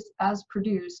that case as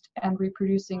produced and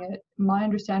reproducing it, my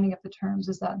understanding of the terms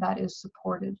is that that is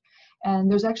supported. And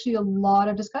there's actually a lot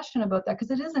of discussion about that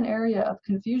because it is an area of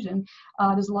confusion.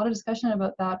 There's a lot of discussion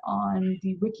about that on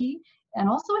the wiki and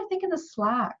also I think in the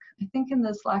Slack. I think in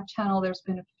the Slack channel there's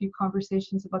been a few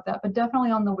conversations about that, but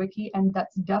definitely on the wiki, and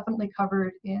that's definitely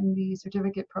covered in the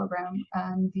certificate program,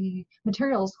 and the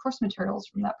materials, course materials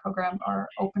from that program are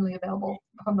openly available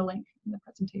from the link in the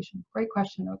presentation. Great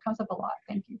question though, it comes up a lot.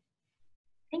 Thank you.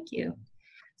 Thank you.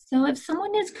 So if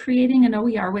someone is creating an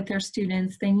OER with their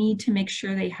students, they need to make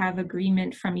sure they have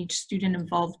agreement from each student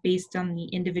involved based on the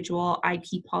individual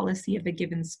IP policy of a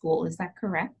given school. Is that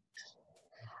correct?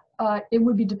 It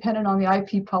would be dependent on the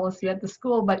IP policy at the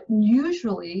school, but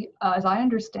usually, as I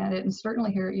understand it, and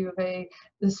certainly here at U of A,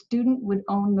 the student would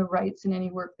own the rights in any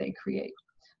work they create.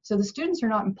 So the students are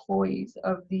not employees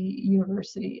of the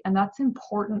university, and that's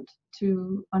important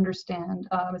to understand.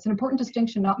 It's an important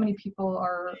distinction not many people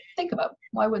think about.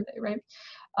 Why would they, right?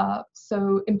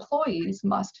 So employees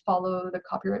must follow the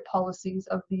copyright policies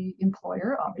of the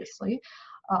employer, obviously.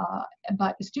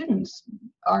 But students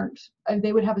aren't.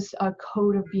 They would have a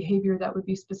code of behavior that would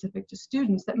be specific to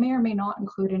students that may or may not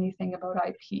include anything about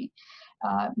IP.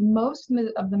 Most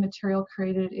of the material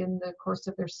created in the course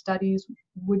of their studies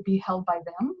would be held by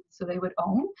them, so they would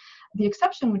own. The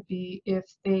exception would be if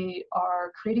they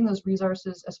are creating those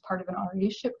resources as part of an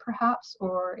RA-ship perhaps,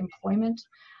 or employment.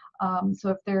 So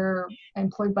if they're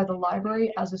employed by the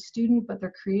library as a student, but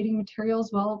they're creating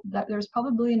materials, well, there's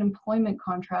probably an employment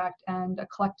contract and a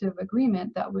collective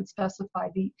agreement that would specify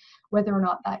whether or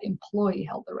not that employee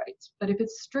held the rights. But if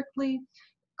it's strictly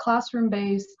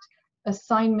classroom-based,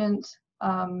 assignment,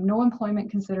 no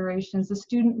employment considerations, the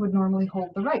student would normally hold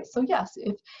the rights. So yes,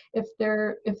 if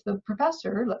the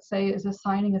professor, let's say, is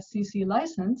assigning a CC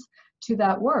license to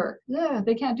that work,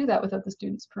 they can't do that without the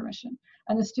student's permission.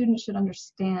 And the student should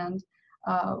understand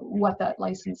what that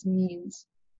license means.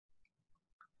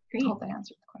 Great. I hope I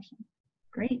answered the question.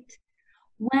 Great.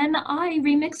 When I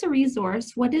remix a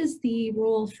resource, what is the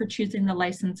rule for choosing the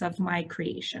license of my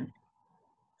creation?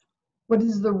 What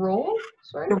is the role?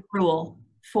 Sorry? The rule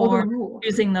for the rule.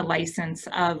 choosing the license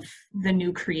of the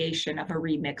new creation of a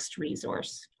remixed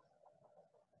resource.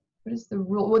 What is the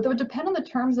rule? Well, it would depend on the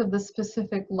terms of the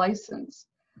specific license.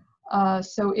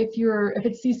 So if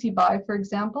it's CC BY, for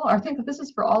example, I think that this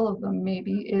is for all of them,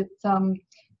 maybe, it's,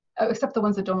 except the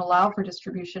ones that don't allow for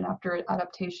distribution after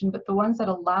adaptation, but the ones that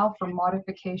allow for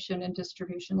modification and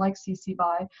distribution, like CC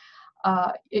BY,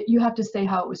 you have to say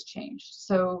how it was changed.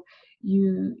 So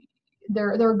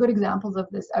there are good examples of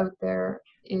this out there,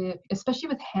 especially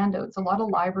with handouts. A lot of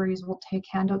libraries will take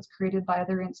handouts created by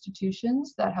other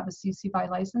institutions that have a CC BY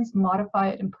license, modify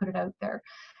it, and put it out there.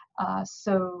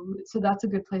 So that's a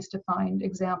good place to find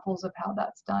examples of how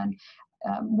that's done.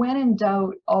 When in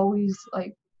doubt, always,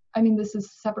 like, I mean, this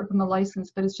is separate from the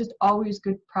license, but it's just always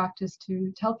good practice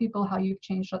to tell people how you've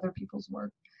changed other people's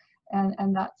work.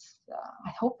 And that's, I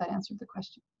hope that answered the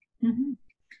question.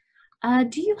 Mm-hmm.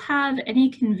 Do you have any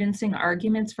convincing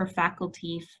arguments for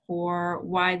faculty for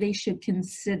why they should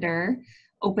consider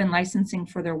open licensing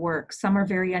for their work? Some are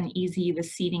very uneasy with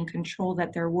ceding control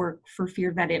of their work for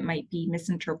fear that it might be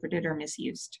misinterpreted or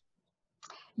misused.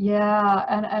 Yeah,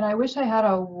 and I wish I had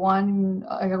a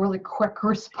really quick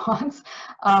response.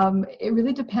 It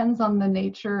really depends on the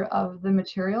nature of the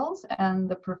materials and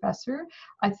the professor.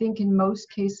 I think in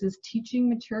most cases, teaching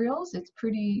materials, it's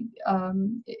pretty,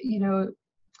 you know,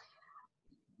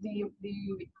 the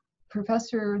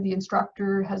professor, the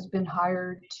instructor has been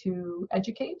hired to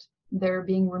educate. They're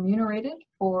being remunerated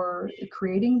for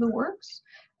creating the works.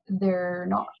 They're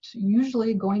not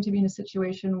usually going to be in a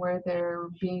situation where they're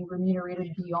being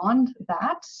remunerated beyond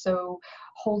that. So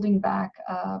holding back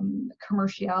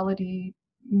commerciality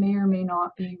may or may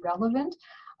not be relevant.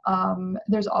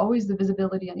 There's always the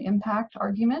visibility and impact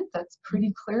argument that's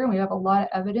pretty clear, and we have a lot of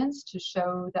evidence to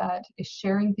show that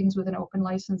sharing things with an open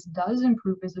license does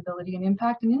improve visibility and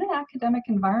impact. And in an academic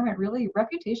environment, really,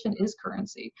 reputation is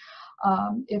currency.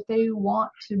 If they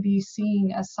want to be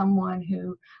seen as someone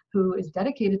who is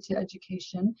dedicated to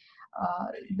education,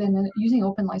 then using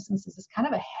open licenses is kind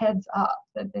of a heads up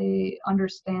that they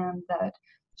understand that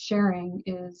sharing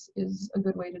is a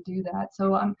good way to do that.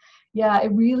 So yeah,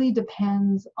 it really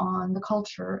depends on the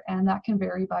culture, and that can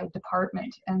vary by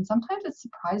department, and sometimes it's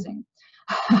surprising.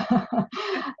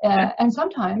 And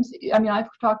sometimes, I mean, I've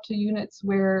talked to units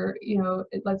where, you know,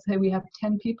 let's say we have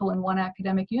 10 people in one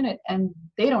academic unit and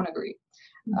they don't agree.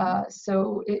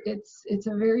 So it's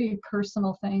a very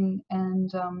personal thing,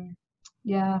 and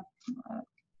yeah,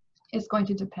 it's going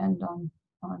to depend on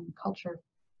culture.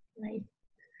 Right.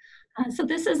 So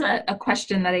this is a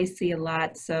question that I see a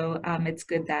lot, so it's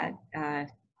good that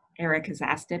Eric has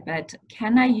asked it, but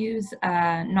can I use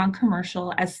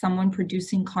non-commercial as someone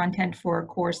producing content for a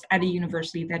course at a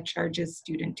university that charges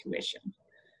student tuition?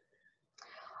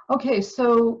 Okay,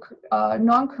 so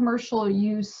non-commercial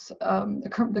use,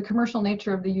 the commercial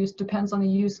nature of the use depends on the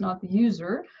use, not the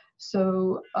user.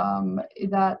 So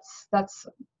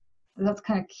that's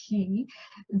kind of key.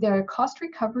 The cost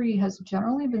recovery has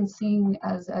generally been seen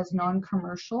as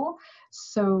non-commercial.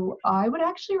 So I would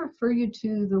actually refer you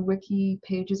to the wiki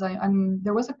pages.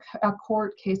 There was a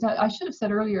court case. Now, I should have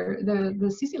said earlier, the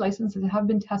CC licenses have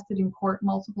been tested in court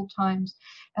multiple times,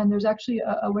 and there's actually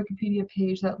a Wikipedia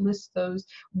page that lists those.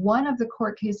 One of the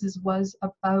court cases was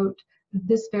about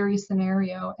this very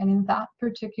scenario, and in that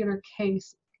particular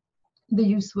case, the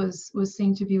use was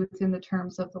seen to be within the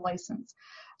terms of the license.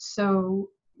 So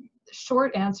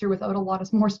short answer without a lot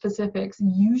of more specifics,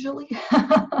 usually,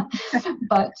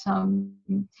 but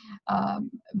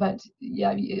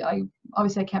yeah,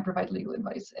 obviously I can't provide legal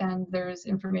advice, and there's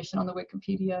information on the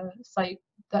Wikipedia site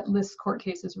that lists court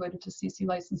cases related to CC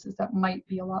licenses that might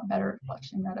be a lot better at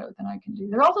fleshing that out than I can do.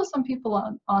 There are also some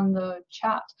people on the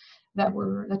chat that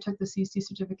took the CC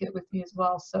certificate with me as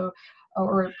well, so,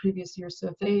 or previous years. So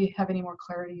if they have any more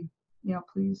clarity, you know,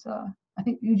 please. I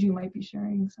think Uju might be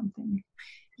sharing something.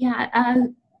 Yeah,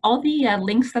 all the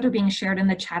links that are being shared in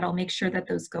the chat, I'll make sure that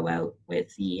those go out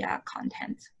with the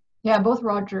content. Yeah, both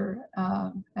Roger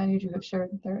and Uju have shared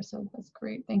it there, so that's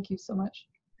great. Thank you so much.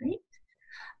 Great.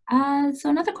 So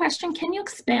another question, can you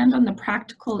expand on the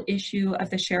practical issue of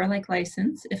the share-alike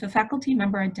license? If a faculty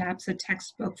member adapts a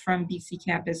textbook from BC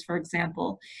Campus, for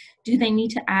example, do they need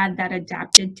to add that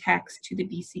adapted text to the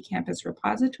BC Campus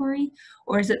repository,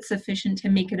 or is it sufficient to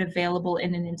make it available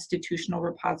in an institutional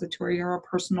repository or a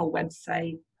personal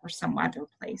website or some other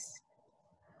place?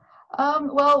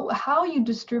 Well, how you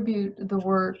distribute the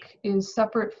work is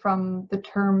separate from the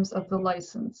terms of the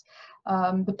license.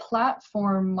 The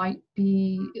platform might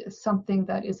be something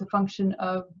that is a function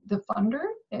of the funder,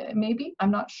 maybe,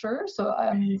 I'm not sure. So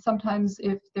sometimes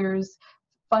if there's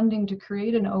funding to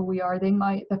create an OER,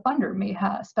 the funder may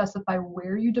specify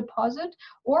where you deposit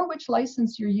or which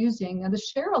license you're using. And the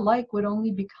share alike would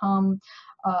only become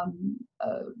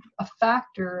a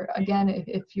factor, again,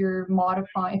 if you're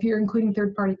including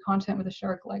third-party content with a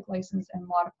share-alike license and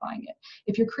modifying it.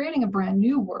 If you're creating a brand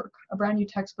new work, a brand new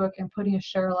textbook, and putting a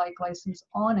share-alike license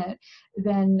on it,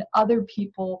 then other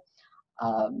people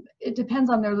It depends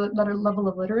on their level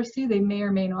of literacy. They may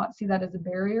or may not see that as a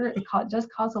barrier. It does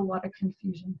cause a lot of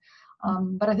confusion.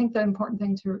 But I think the important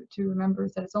thing to remember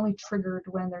is that it's only triggered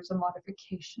when there's a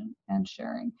modification and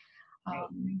sharing.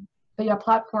 But yeah,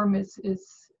 platform is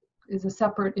a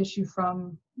separate issue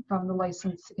from the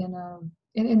license in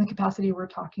the capacity we're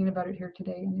talking about it here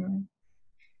today anyway.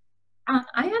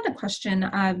 I had a question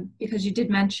because you did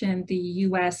mention the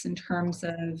US in terms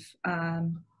of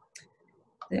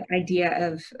the idea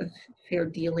of fair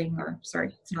dealing, or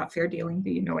sorry, it's not fair dealing,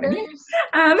 but you know what I mean.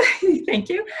 Thank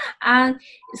you.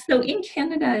 So in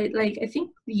Canada, like I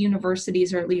think the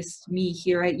universities, or at least me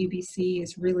here at UBC,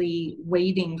 is really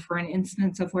waiting for an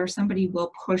instance of where somebody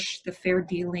will push the fair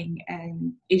dealing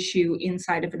and issue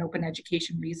inside of an open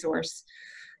education resource.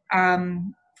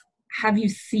 Have you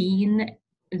seen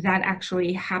that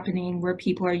actually happening where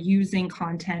people are using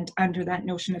content under that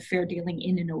notion of fair dealing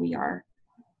in an OER?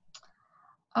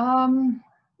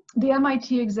 The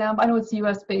MIT example, I know it's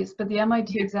US based, but the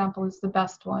MIT example is the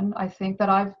best one, I think, that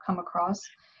I've come across.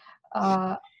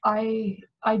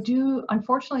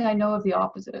 Unfortunately, I know of the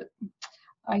opposite.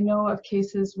 I know of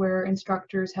cases where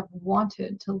instructors have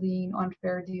wanted to lean on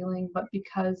fair dealing, but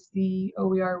because the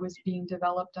OER was being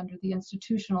developed under the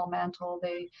institutional mantle,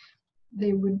 they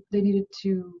needed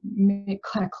to make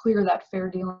kind of clear that fair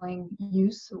dealing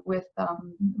use with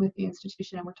the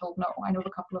institution, and we're told no. I know of a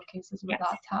couple of cases where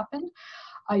that's happened.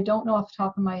 I don't know off the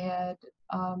top of my head.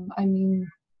 I mean,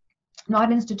 not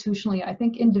institutionally. I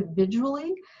think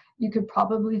individually you could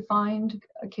probably find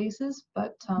cases,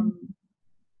 but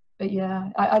yeah,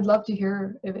 I'd love to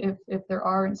hear if there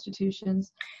are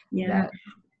institutions. Yeah.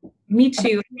 Me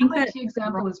too. I think that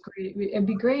example is great. It'd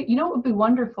be great. You know what would be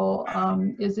wonderful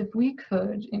is if we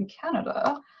could, in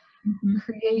Canada,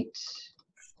 create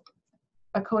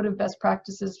a code of best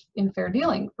practices in fair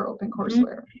dealing for open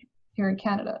courseware here in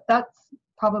Canada. That's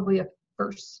probably a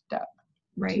first step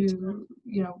to,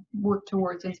 you know, work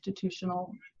towards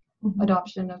institutional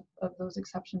adoption of those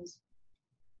exceptions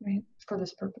for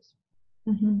this purpose.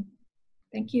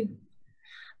 Thank you.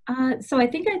 So I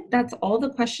think that's all the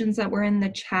questions that were in the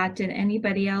chat. Did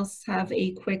anybody else have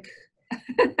a quick?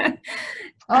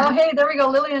 Oh, hey, there we go.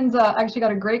 Lillian's actually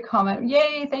got a great comment.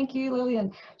 Yay, thank you,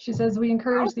 Lillian. She says, we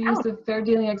encourage the use of fair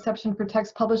dealing exception for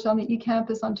text published on the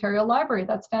eCampus Ontario Library.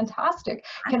 That's fantastic.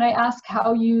 Can I ask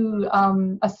how you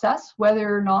assess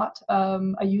whether or not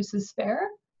a use is fair?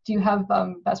 Do you have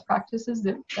best practices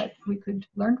that we could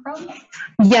learn from?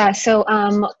 Yeah, so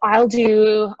I'll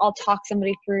talk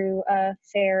somebody through a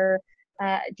fair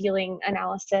dealing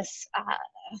analysis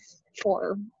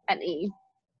for any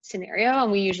scenario,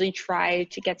 and we usually try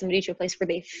to get somebody to a place where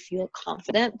they feel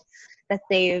confident that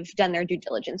they've done their due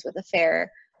diligence with a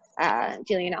fair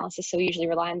dealing analysis. So we usually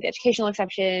rely on the educational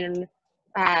exception,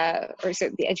 or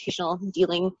so the educational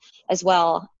dealing as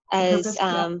well as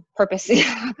purpose.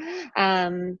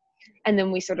 And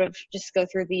then we sort of just go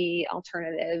through the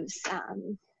alternatives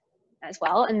as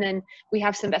well. And then we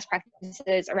have some best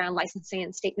practices around licensing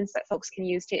and statements that folks can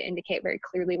use to indicate very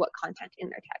clearly what content in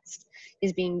their text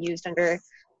is being used under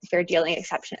the fair dealing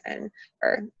exception,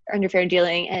 or under fair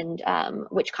dealing, and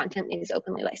which content is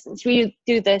openly licensed. We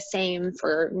do the same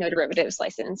for no derivatives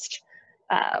licensed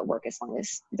work, as long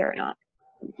as they're not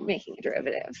making a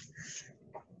derivative.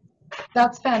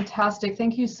 That's fantastic.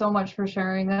 Thank you so much for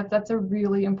sharing that. That's a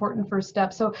really important first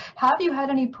step. So have you had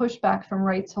any pushback from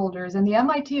rights holders? And the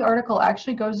MIT article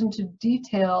actually goes into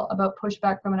detail about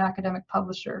pushback from an academic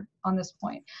publisher on this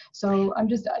point. So I'm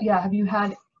just, yeah, have you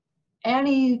had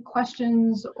any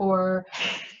questions or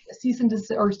cease and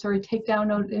desist, or sorry, take down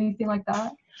note, anything like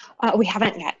that? We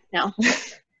haven't yet, no.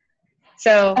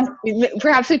 So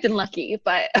perhaps we've been lucky,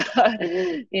 but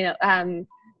you know,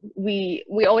 we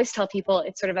always tell people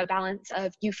it's sort of a balance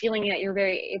of you feeling that you're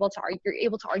able to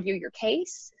argue your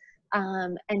case,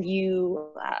 and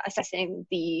you assessing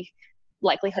the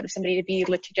likelihood of somebody to be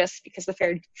litigious, because the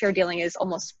fair dealing is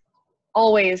almost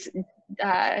always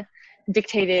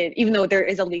dictated, even though there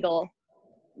is a legal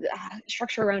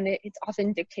structure around it, it's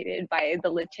often dictated by the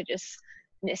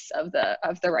litigiousness of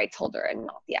the rights holder and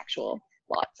not the actual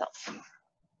law itself.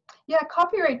 Yeah,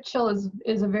 copyright chill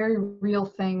is a very real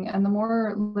thing, and the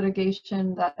more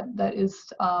litigation that is,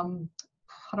 how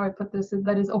do I put this,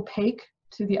 that is opaque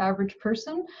to the average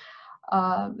person,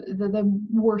 the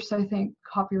worse I think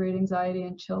copyright anxiety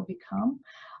and chill become.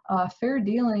 Fair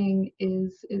dealing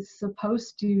is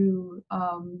supposed to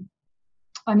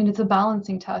I mean, it's a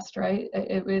balancing test, right?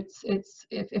 It's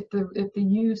if the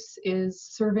use is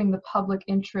serving the public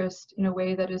interest in a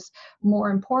way that is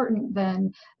more important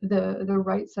than the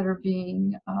rights that are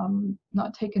being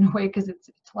not taken away because it's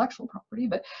intellectual property,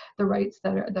 but the rights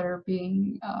that are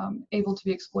being able to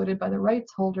be exploited by the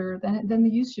rights holder, then the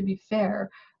use should be fair.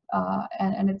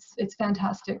 And it's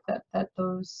fantastic that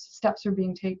those steps are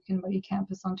being taken by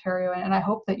eCampus Ontario, and I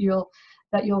hope that you'll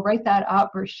write that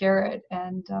up or share it,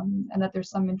 and that there's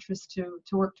some interest to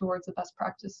work towards a best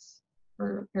practice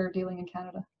for fair dealing in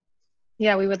Canada.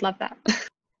 Yeah, we would love that.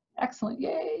 Excellent,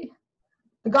 yay!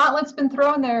 The gauntlet's been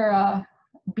thrown there,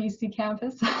 BC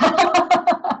campus.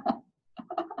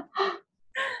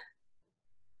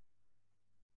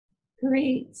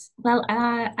 Great. Well,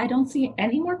 I don't see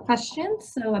any more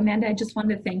questions. So Amanda, I just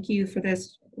wanted to thank you for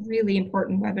this really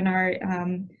important webinar.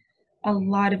 A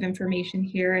lot of information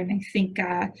here, and I think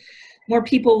more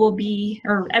people will be,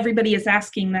 or everybody is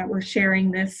asking that we're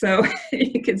sharing this, so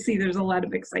you can see there's a lot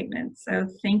of excitement. So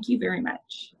thank you very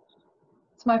much.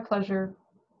 It's my pleasure.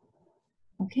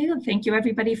 Okay, well, thank you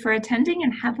everybody for attending,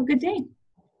 and have a good day.